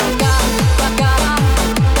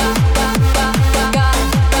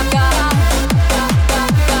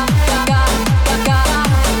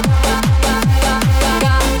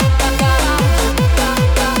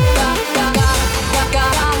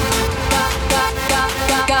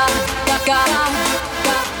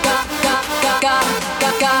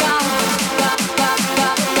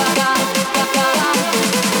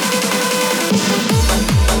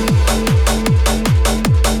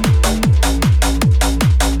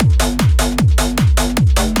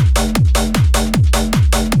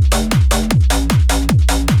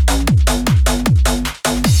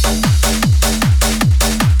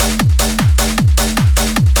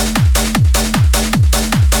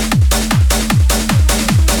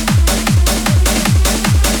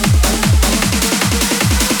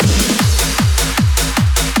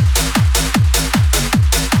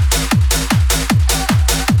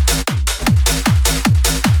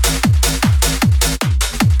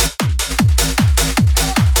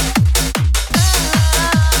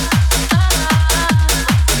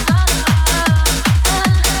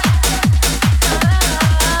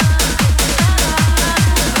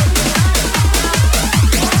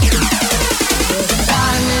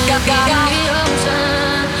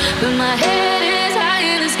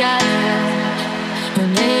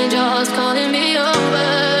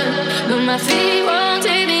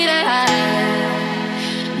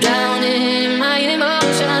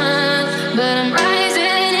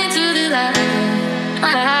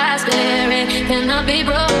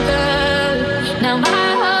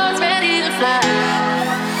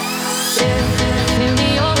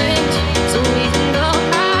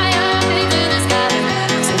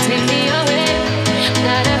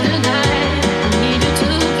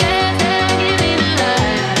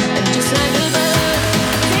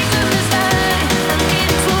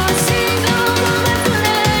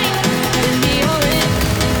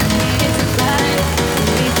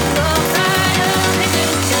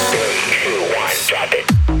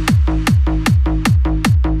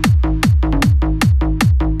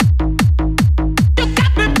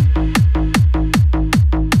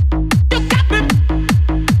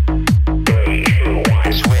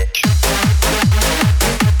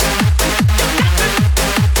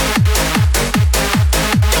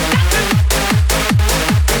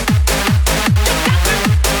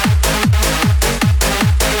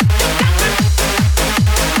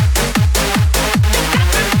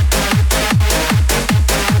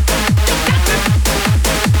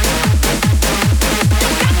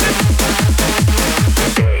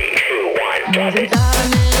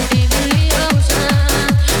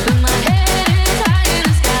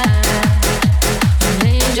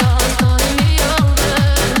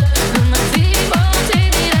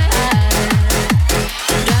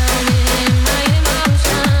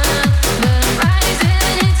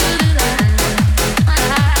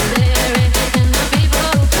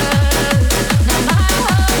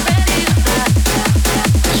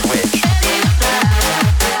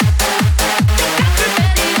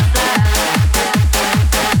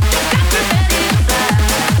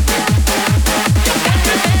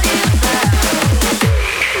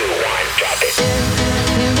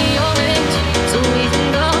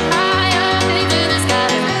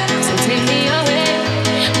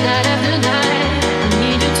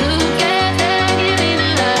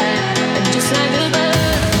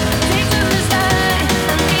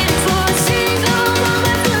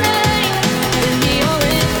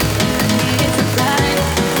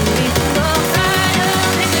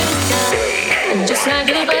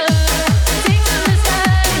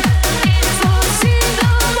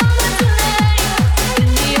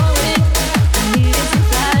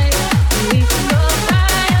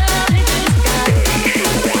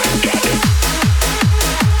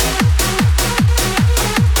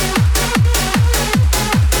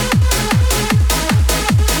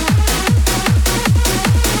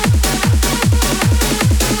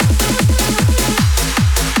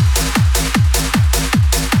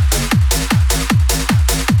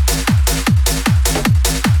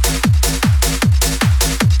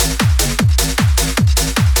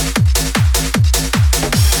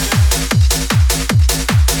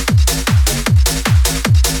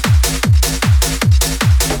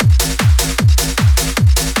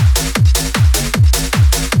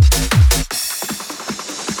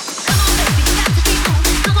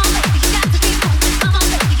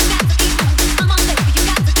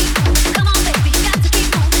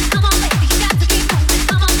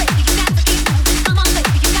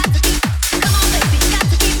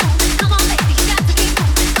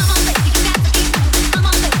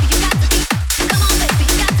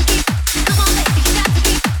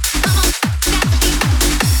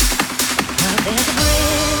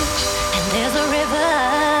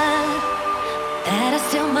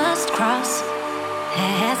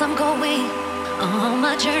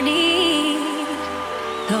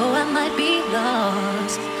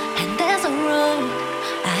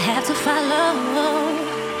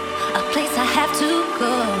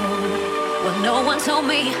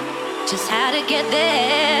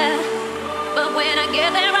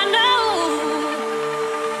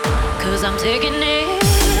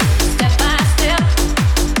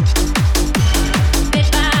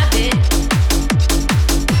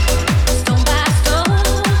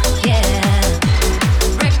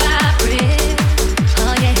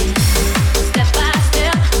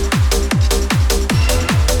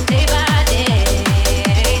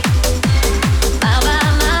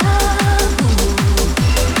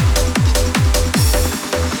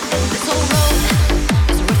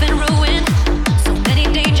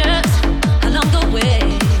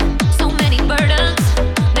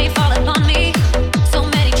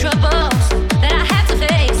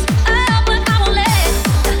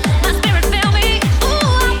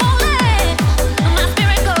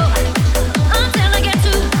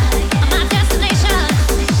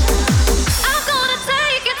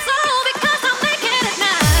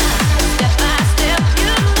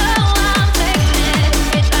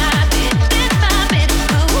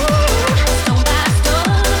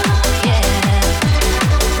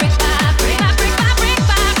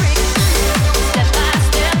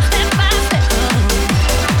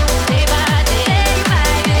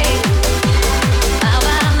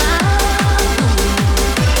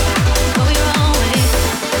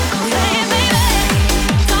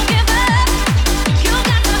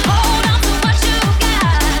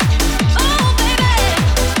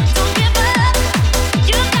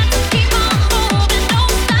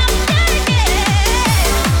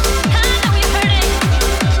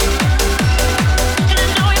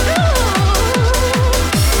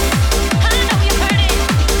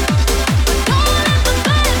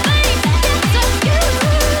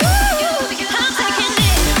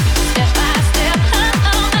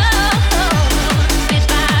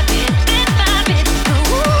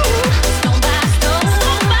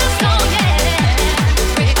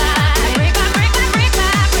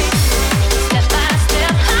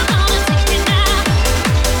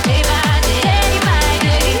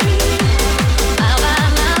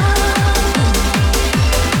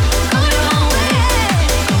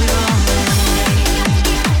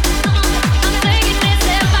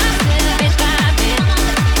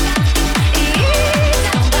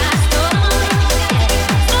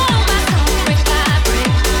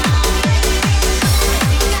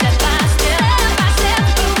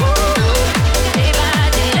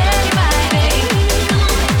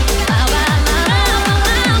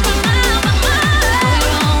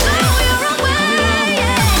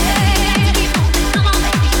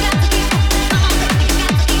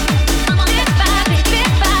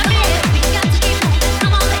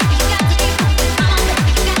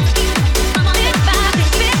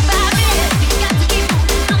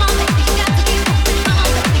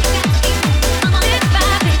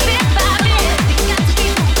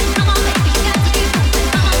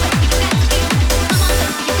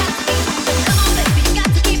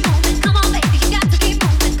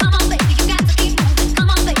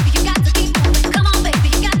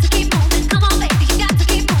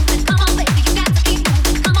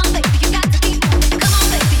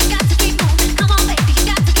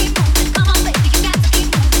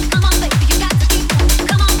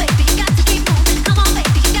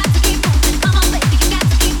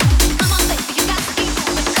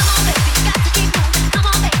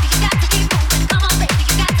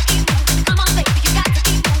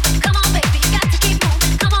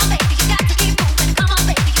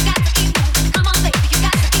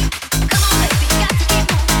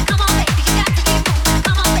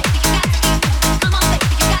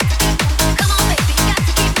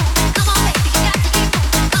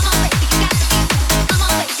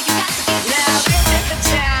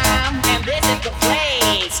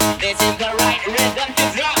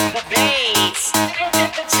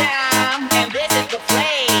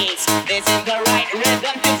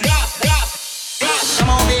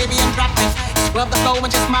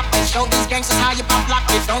 Show these gangsters how you pop lock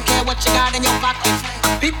it. Don't care what you got in your pocket.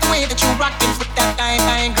 Beat the way that you rockin' with that bang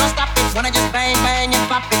bang. Girl, stop it. Wanna just bang bang and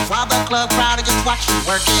pop it while the club crowd are just watching.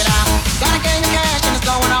 Work it out. Got a gang of cash and it's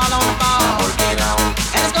going all on the ball. Work it out.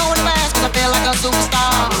 And it's going fast 'cause I feel like a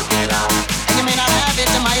superstar. Work it out. And you may not have it,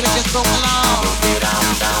 you might have just broke along. Work it out,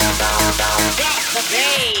 down, down, down. Drop the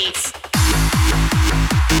bass.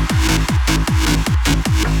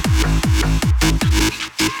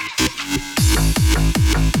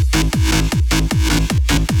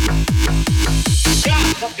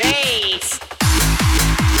 The bass.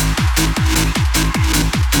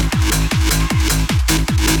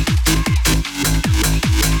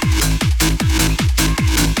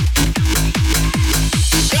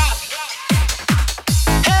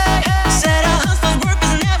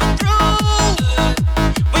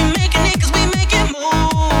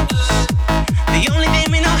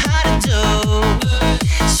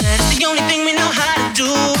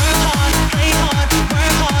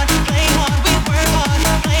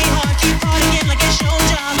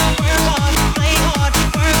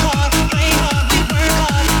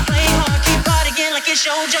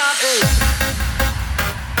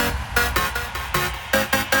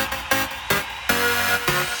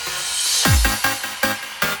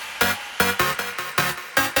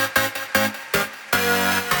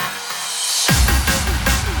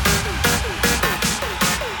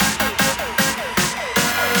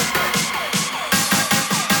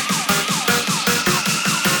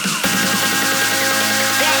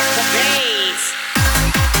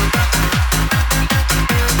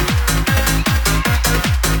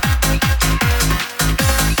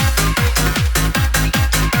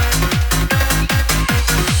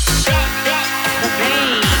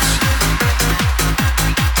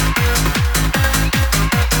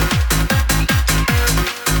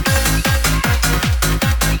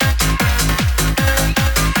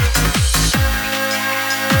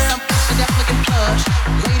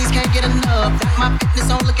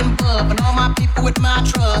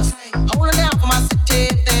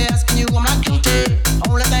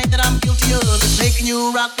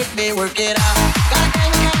 up with me, work it out. Got a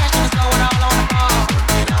gang of cash and it's going all on the ball.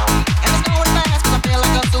 And it's going fast 'cause I feel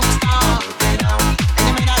like a superstar. And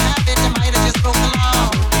you may not have it, you might have just broke the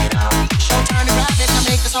law. Show turn to grab it to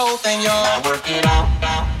make this whole thing yours. Now work it out.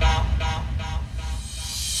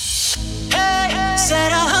 Hey,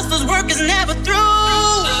 said our hustler's work is never through.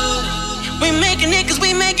 We making it 'cause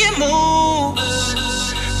we making moves.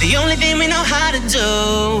 The only thing we know how to do.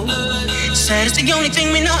 Said it's the only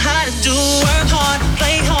thing we know how to do. Work hard,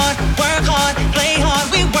 play hard, work hard, play hard.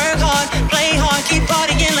 We work hard, play hard, keep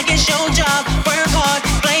partying like it's your job. Work hard,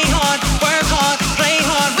 play hard, work hard, play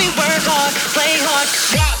hard. We work hard, play hard.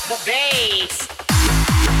 Drop the bass.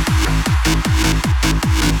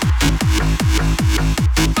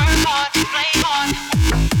 Work hard, play hard.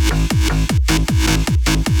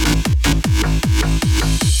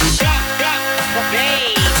 Drop the bass.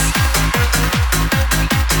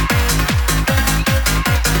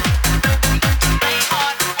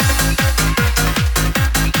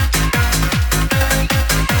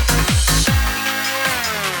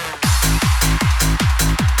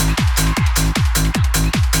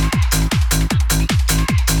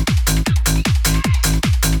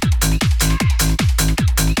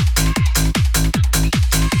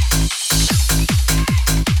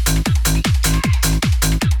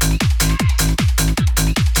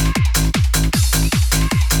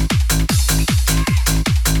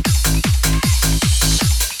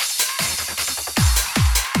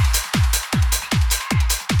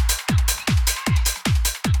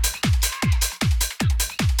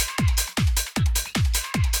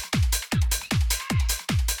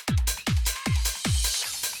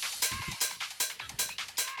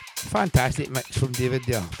 Fantastic mix from David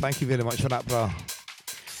there. Thank you very much for that, brother.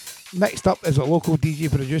 Next up is a local DJ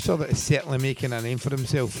producer that is certainly making a name for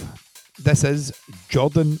himself. This is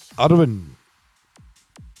Jordan Irwin.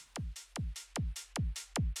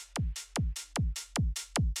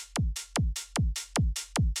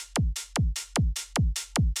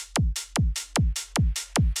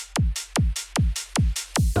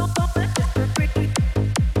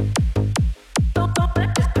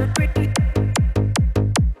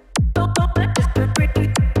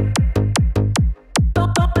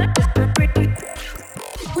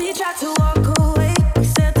 We tried to walk away. We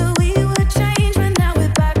said that we would change, but now we're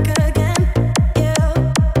back again. Yeah.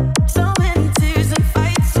 So many tears and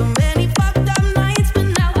fights, so many fucked up nights, but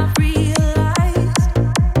now I realize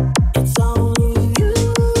it's only you.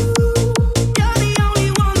 You're the only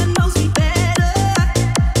one that knows me better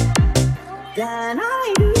than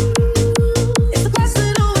I do. It's the past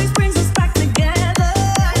that always brings us back together.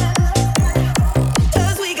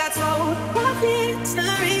 'Cause we got told our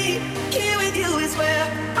history. Here with you is where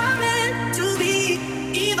I'm meant to be.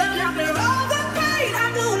 Even after all the pain,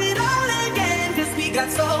 I do it all again. 'Cause we got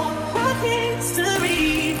so much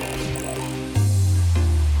history.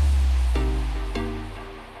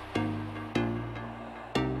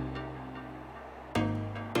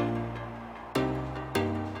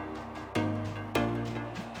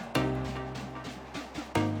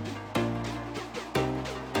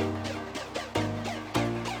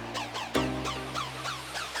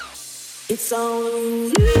 It's only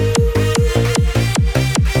you.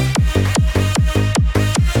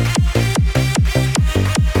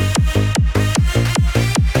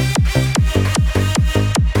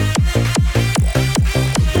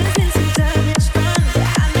 There's been some damage done.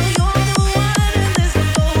 I know you're the one, and there's no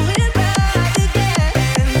going back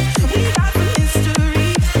again. We got some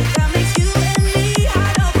history that makes you and me. I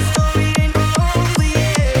know the story ain't over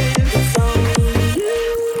yet. It's only you.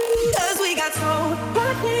 'Cause we got so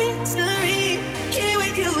much history. Here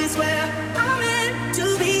with you is where I'm meant to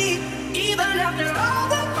be. Even after all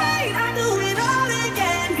the pain, I do it all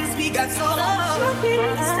again. 'Cause we got so much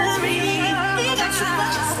history. We got so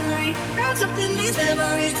much history. Wrapped up in these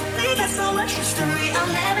memories. We got so much history. I'll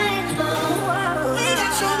never let go. We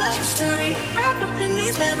got so much history. Wrapped up in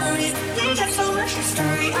these memories. We got so much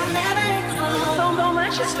history. I'll never let go. So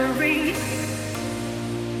much history.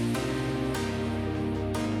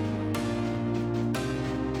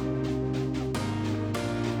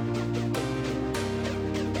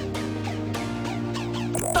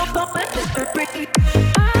 History.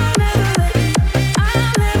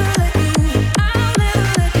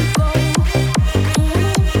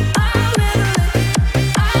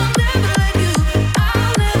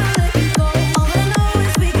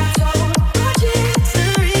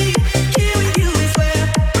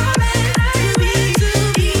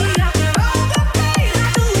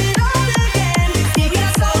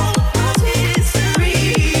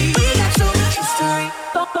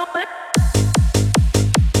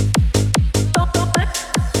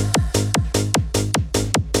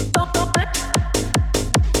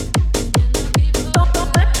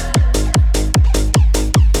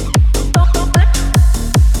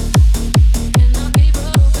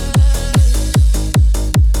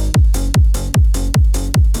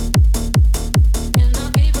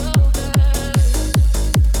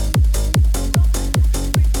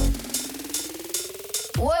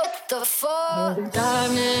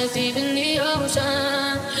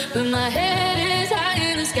 but my head is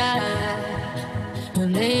high in the sky.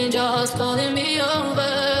 An angel's calling me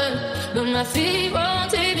over, but my feet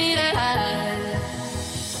won't take me that high.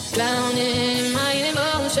 Drowning in my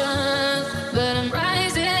emotions, but I'm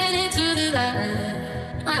rising into the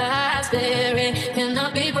light. My eyes staring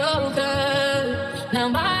cannot be broken. Now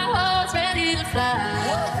my heart's ready to fly.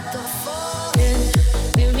 Yeah,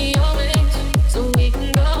 give me your wings so we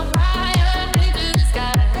can go higher into the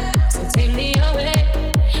sky. So take me away,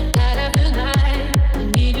 night after night. I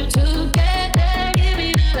need you to get there, give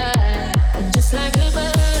me the light. And just like a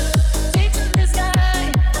bird, take to the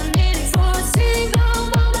sky. I'm needing for a single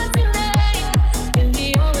moment tonight. Give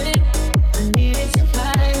me your wings, I need it to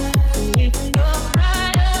fly. So we can go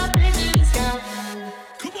higher into the sky.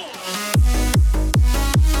 Come on.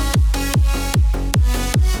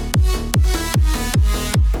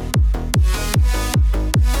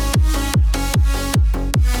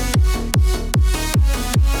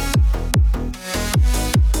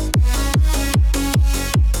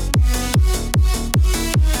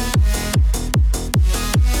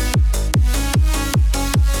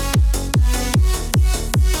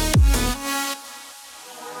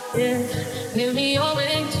 Yeah, give me your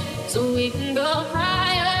wings so we can go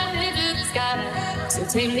higher into the sky. So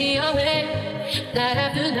take me away, night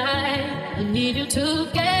after night. I need you to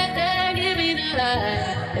get there, give me the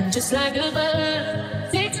light. And just like a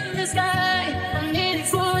bird, take to the sky. I need it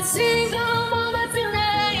for a single moment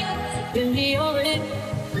tonight. Give me your wings,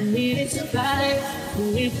 I need it to fly. So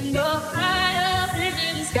we can go higher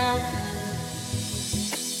into the sky.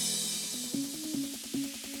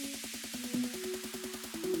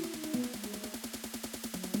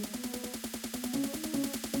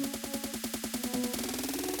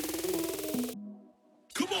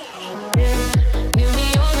 Come on. Give me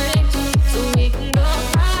your wings so we can go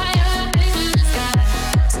higher into the sky.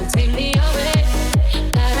 So take me away,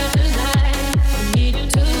 night after night. I need you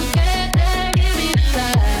to get there, give me the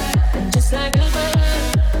light. And just like a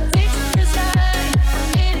bird, take to the sky.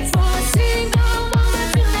 I need it for a single moment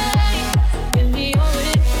tonight. Give me your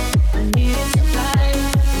wings, I need it to fly.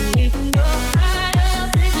 So we can go higher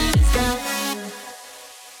into the sky.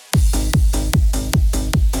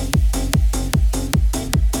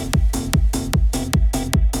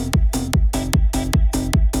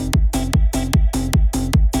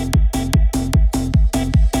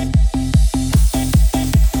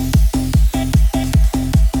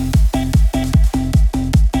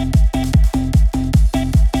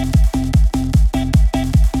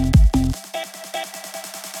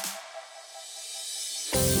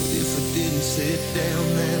 If I didn't sit down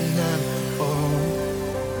that night, oh,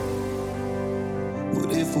 what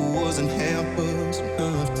if I wasn't half buzzed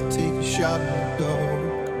enough to take a shot in the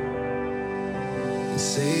dark and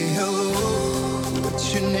say hello? What's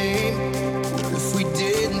your name? What if we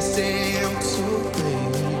didn't stay out so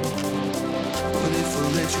late? What if I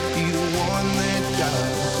let you be the one that got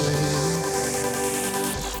away?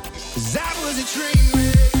 'Cause I was a train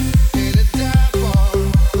wreck in a dive bar,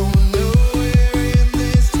 going nowhere in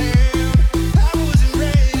this town. I wasn't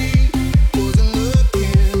ready, wasn't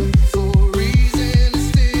looking for a reason to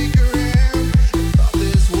stick around. Thought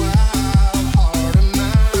this wild heart of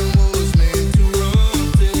mine was meant to run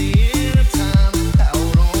till the end of time. Out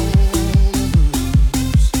on the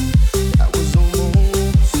loose, that was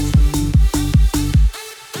almost true,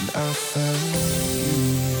 and I found you.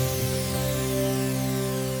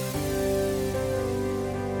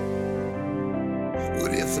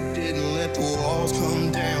 What if I didn't let the walls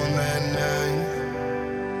come down that night?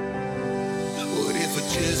 What if I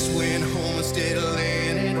just went home instead of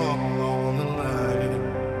laying it all on the line?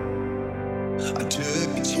 I took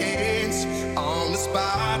a chance on the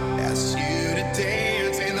spot, asked you to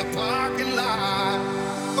dance in the parking lot.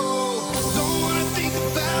 Oh, don't wanna think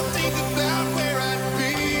about where I'd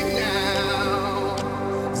be now.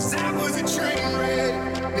 'Cause I was a train wreck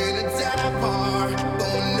in a dive bar,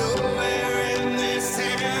 going nowhere in this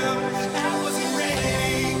town. I wasn't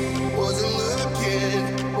ready, wasn't looking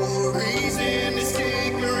for a reason to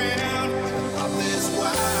stick around. I thought this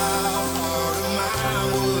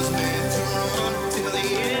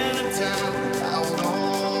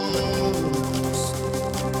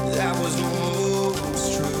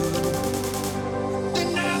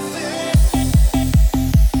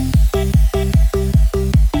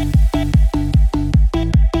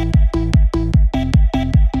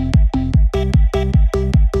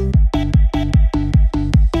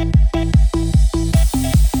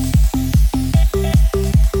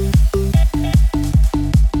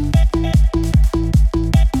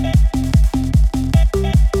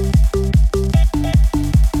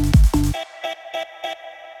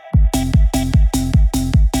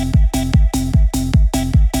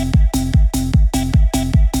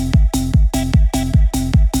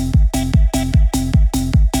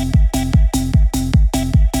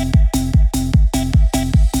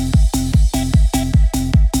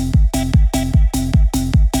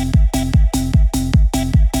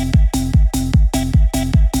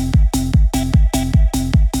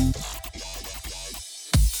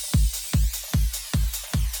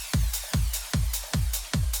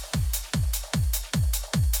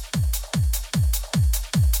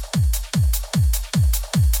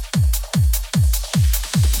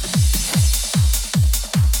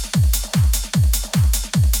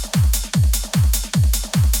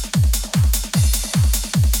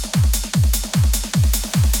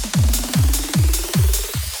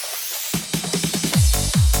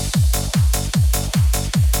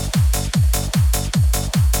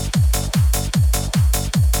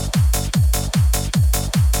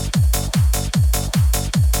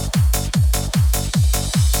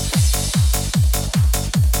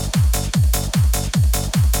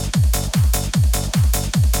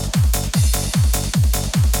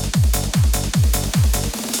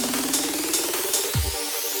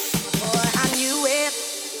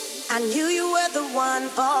knew you were the one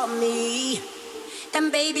for me.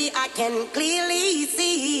 And baby, I can clearly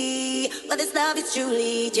see that this love is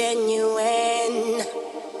truly genuine.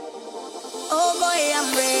 Oh boy,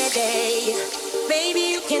 I'm ready.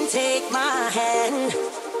 Baby, you can take my hand.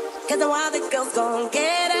 Cause the wild girl's gon'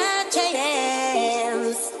 get a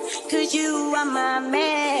chance. Cause you are my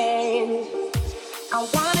man. I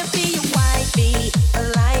wanna be your wifey, a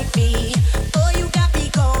lifey. Oh, you got me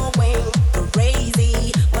going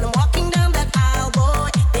crazy. When I'm walking down that aisle, boy,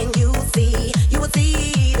 then you will see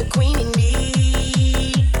the queen in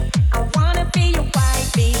me. I wanna be your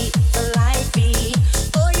wifey, a lifey.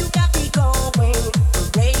 Oh, you got me going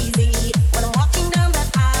crazy. When I'm walking down that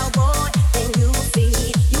aisle, boy, then you will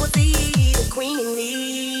see the queen in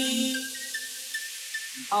me.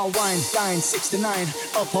 I'll wine, dine, 6 to 9,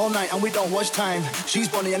 up all night and we don't watch time. She's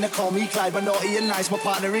Bonnie and they call me Clyde, but naughty and nice, my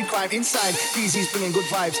partner in crime. Inside, Easy's bringing good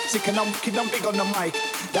vibes, sick and I'm big on the mic.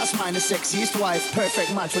 That's mine, the sexiest wife,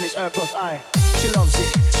 perfect match when it's her plus I. She loves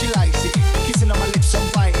it, she likes it, kissing on my lips, I'm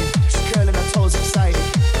biting, curling her toes excited,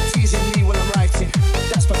 teasing me while I'm writing.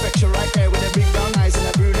 That's perfection right there with her big brown eyes and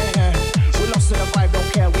her brunette hair. We're lost in the vibe,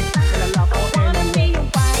 don't care, we in a lap all in and be your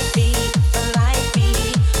wifey, a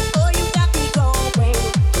lifey. Oh, you got me going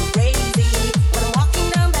crazy. When I'm walking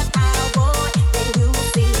down that aisle, boy, then you will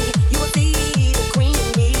see the queen in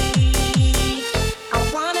me. I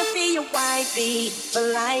wanna be your wifey, a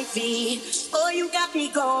lifey. Oh, you got me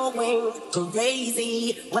going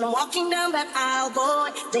crazy. When I'm walking down that aisle,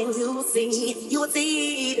 boy, then you will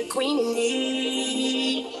see the queen in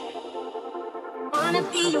me. Wanna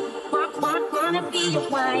be your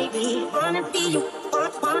wifey, wanna be your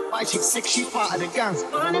my chick sick, she's part of the gang.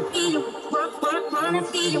 wanna be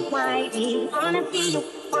your wifey, wanna be your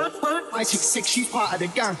My chick sick, she's part of the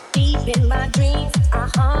gang. deep in my dreams, our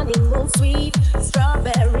honeymoon sweet,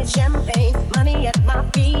 strawberry champagne, money at my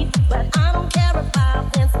feet, but I don't care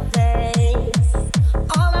about Wednesdays.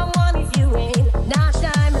 All I want is you in now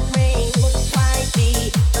diamond ring,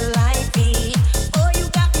 wifey, lifey. Oh, you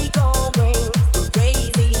got me going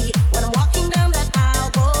crazy. When I'm walking down that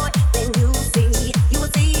aisle, boy, then you will see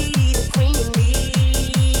the queen in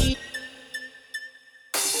me.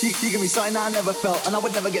 You give me something I never felt, and I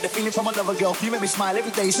would never get the feeling from another girl. You make me smile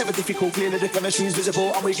every day, it's never difficult. Clearly the chemistry is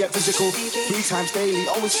visible, and we get physical. 3 times daily,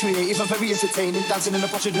 always creative and very entertaining. Dancing in the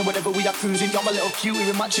passion and whenever we are cruising. You're my little cutie,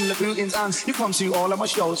 we're matching the bootings, and you come to all of my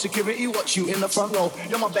shows. Security watch you in the front row.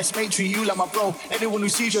 You're my best mate, treat you like my bro. Anyone who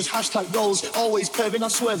sees us, hashtag rolls. Always curving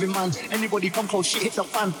and swerving, man. Anybody come close, shit hit the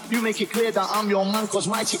fan. You make it clear that I'm your man, cause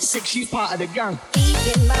my chick's sick, she's part of the gang.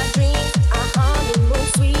 Deep in my dreams, our honeymoon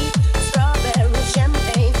sweet, strawberry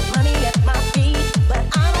champagne, money at my feet, but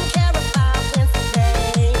I don't care about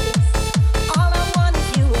Wednesdays. All I want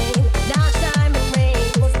is you in now diamond ring,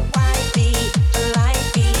 wifey,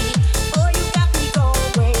 lifey. Oh, you got me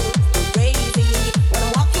going crazy. When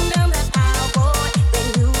I'm walking down that aisle, boy, then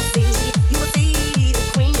you will see the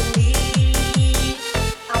queen in me.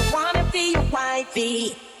 I wanna be your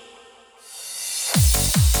wifey.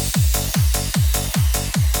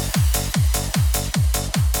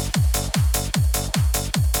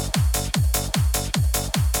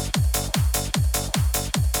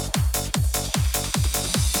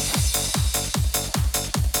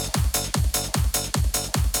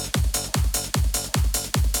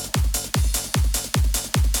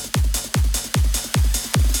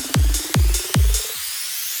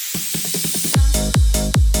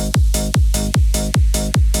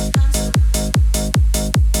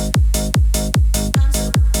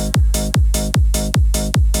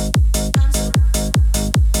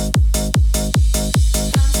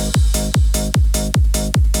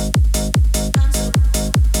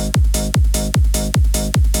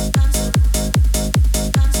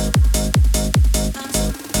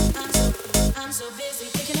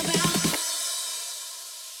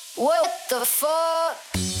 What the fuck?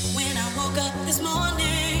 When I woke up this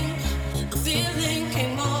morning, a feeling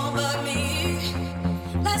came over me.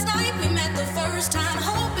 Last night we met the first time.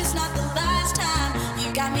 Hope it's not the last time.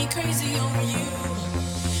 You got me crazy over you.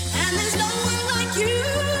 And there's no one like you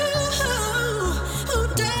who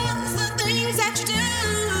does the things that you do.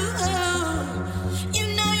 You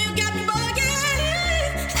know you got me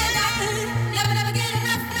bugging, and I never get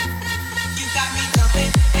enough. You got me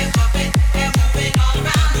jumping and bumping and moving all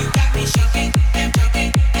around. You got me shaking and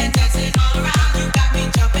breaking and dancing all around. You got me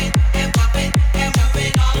jumping and bumping and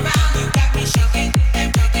moving all around. You got me shaking and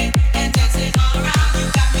breaking and dancing all around. You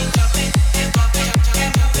got me jumping and bumping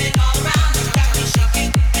and moving all around. You got me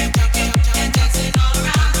shaking and breaking and dancing all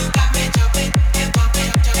around.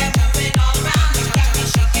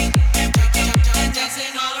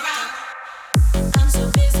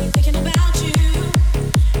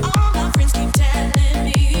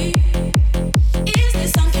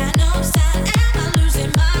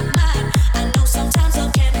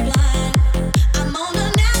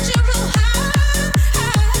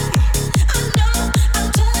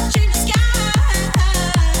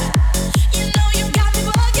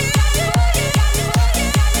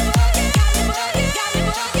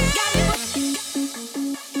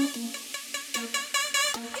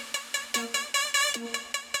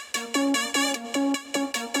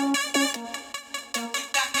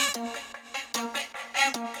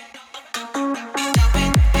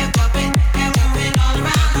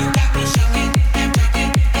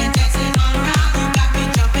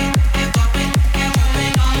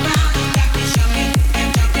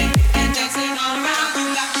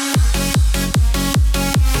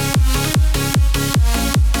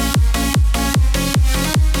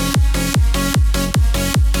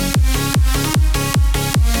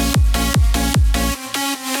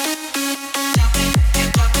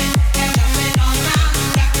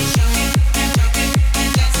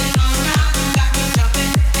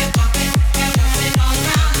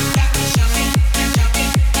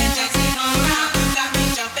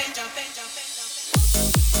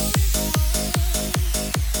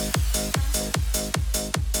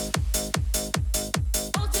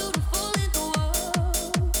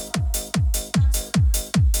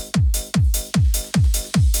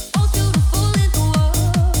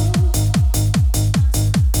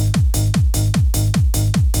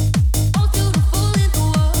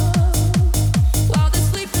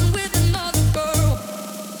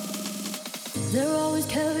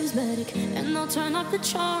 charismatic, and they'll turn up the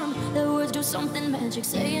charm. Their words do something magic,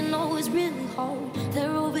 saying no is really hard.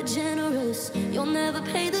 They're over generous, you'll never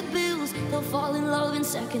pay the bills. They'll fall in love in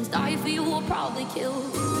seconds, die for you or probably kill.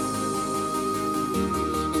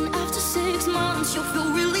 And after 6 months, you'll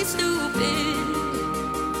feel really stupid.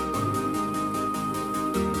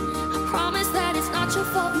 I promise that it's not your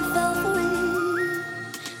fault you fell for it.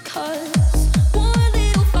 'Cause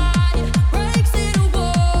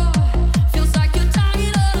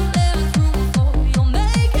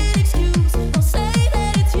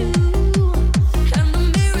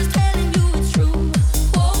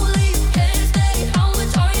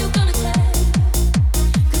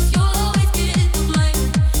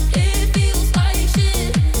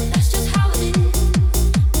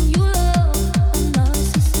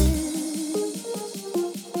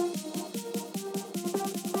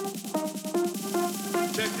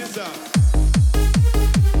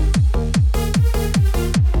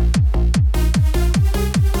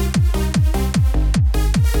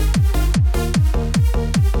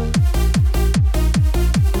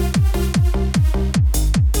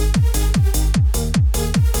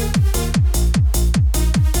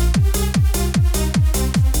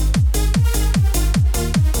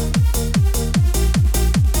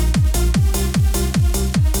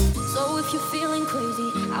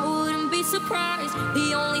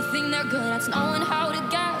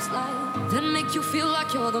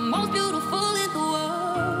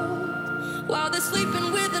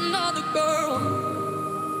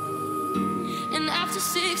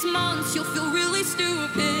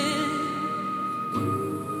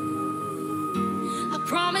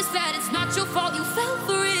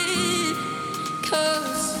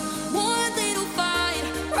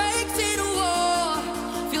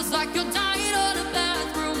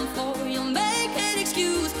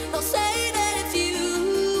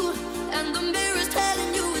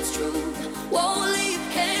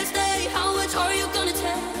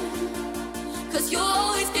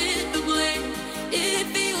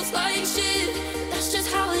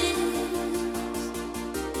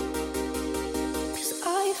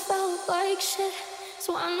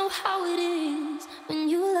so I know how it is when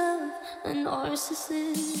you love a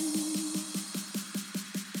narcissist.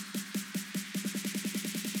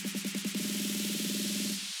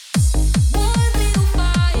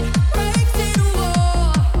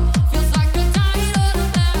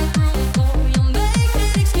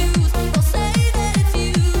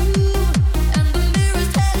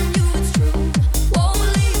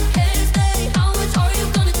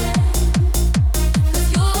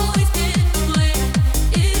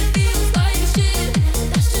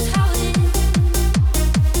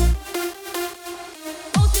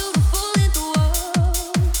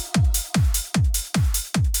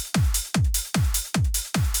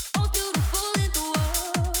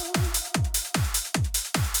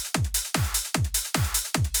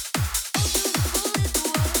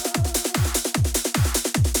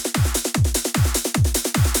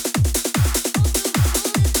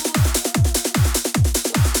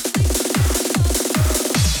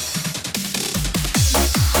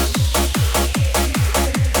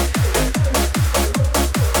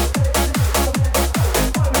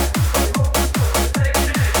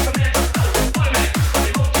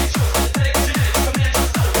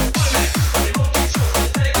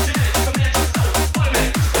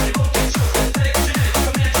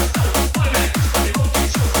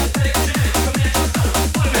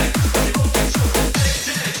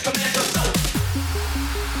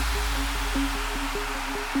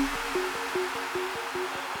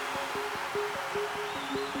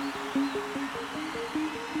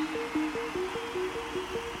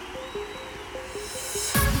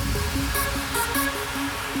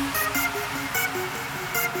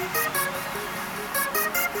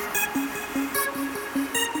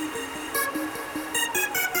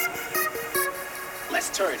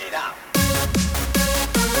 Turn it up.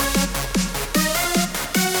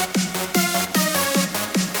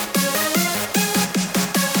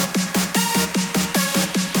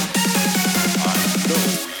 I know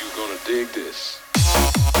you're gonna dig this.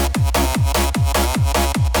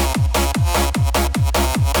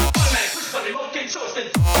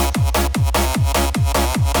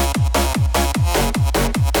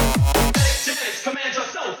 Command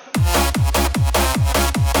yourself.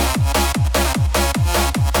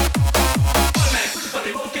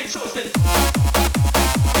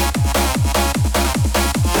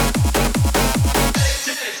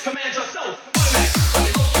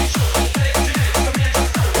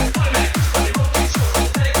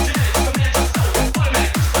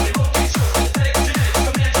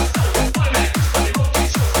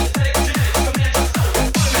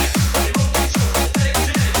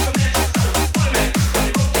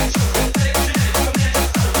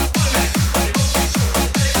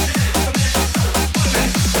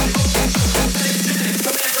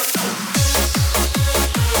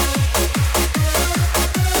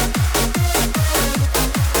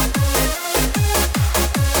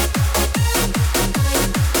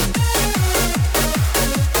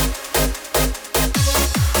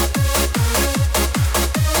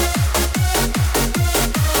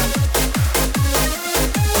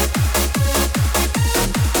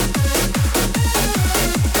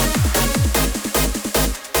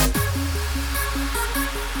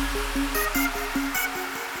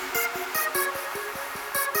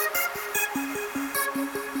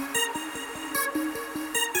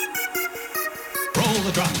 pull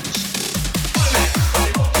the drums.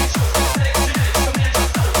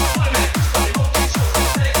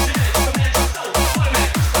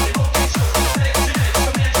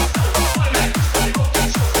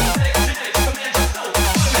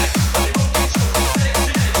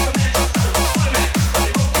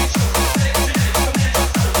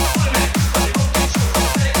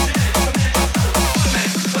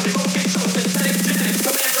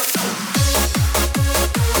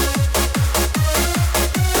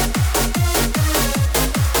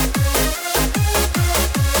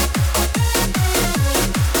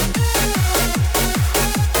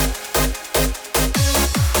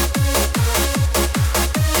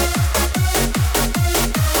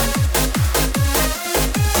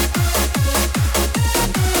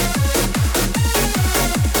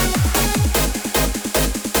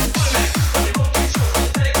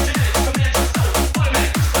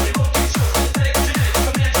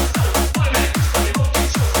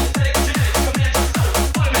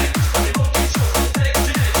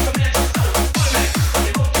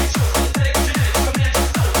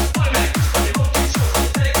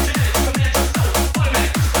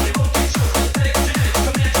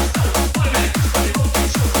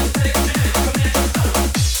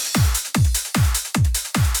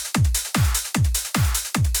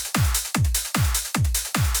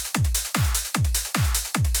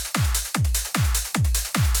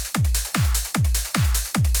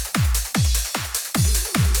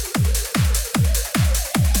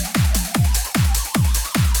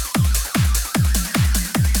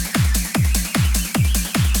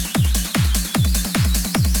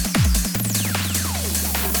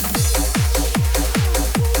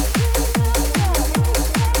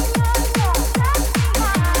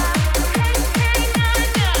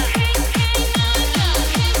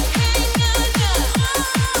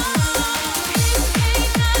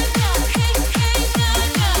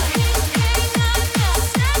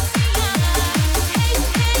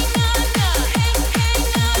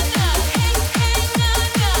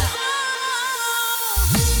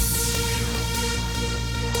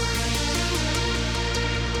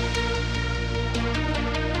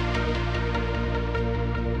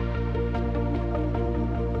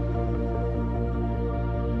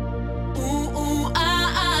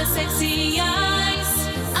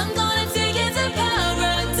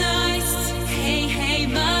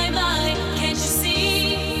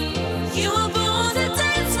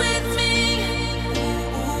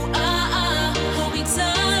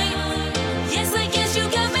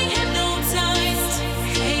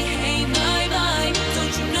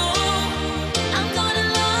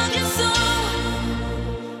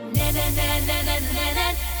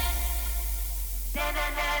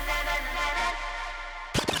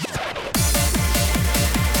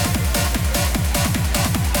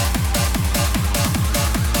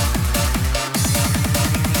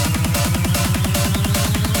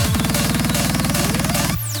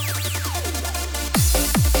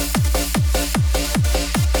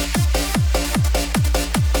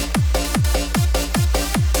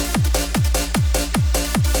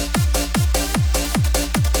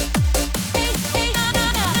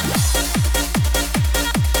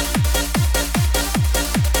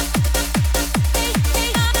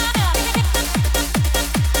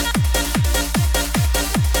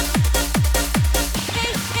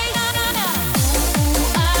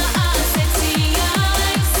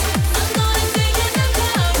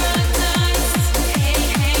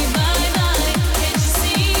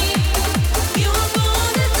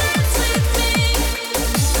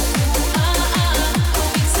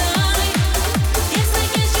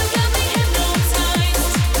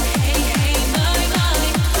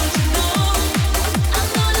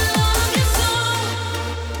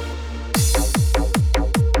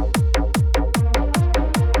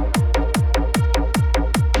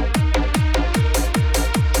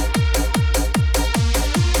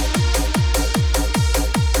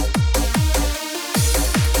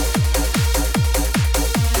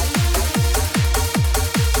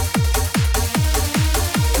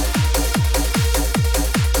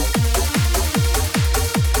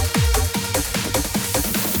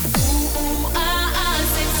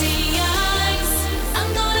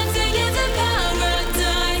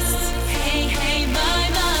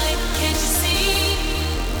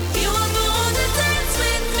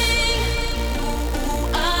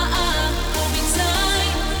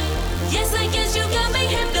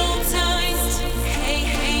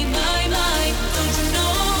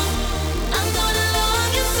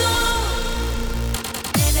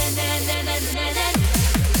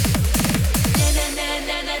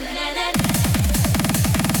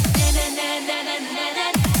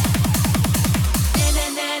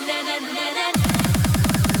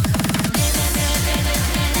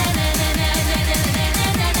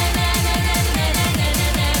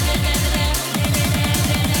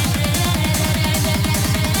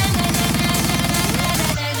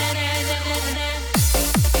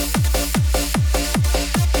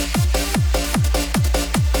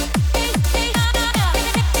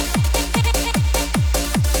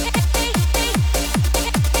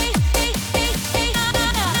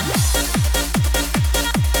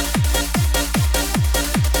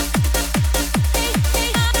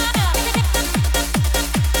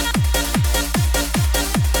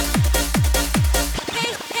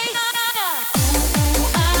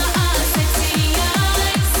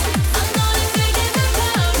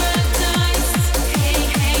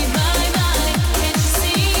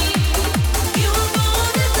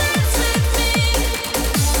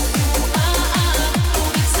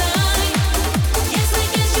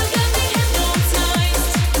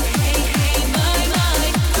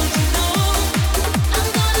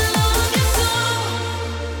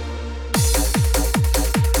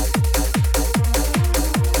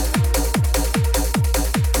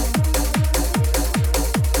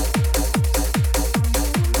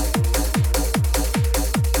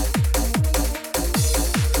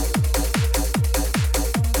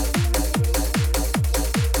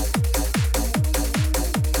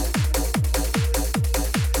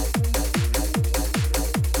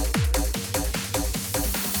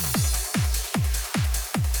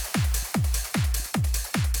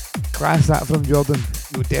 Class that from Jordan.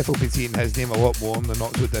 You'll definitely be seeing his name a lot more in the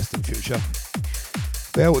not so distant future.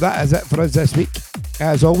 Well, that is it for us this week.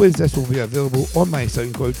 As always, this will be available on my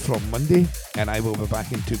SoundCloud from Monday, and I will be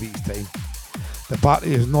back in 2 weeks' time. The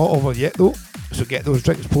party is not over yet though, so get those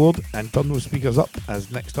drinks poured and turn those speakers up, as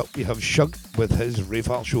next up we have Shug with his Rave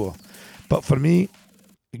Heart Show. But for me,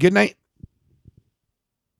 good night.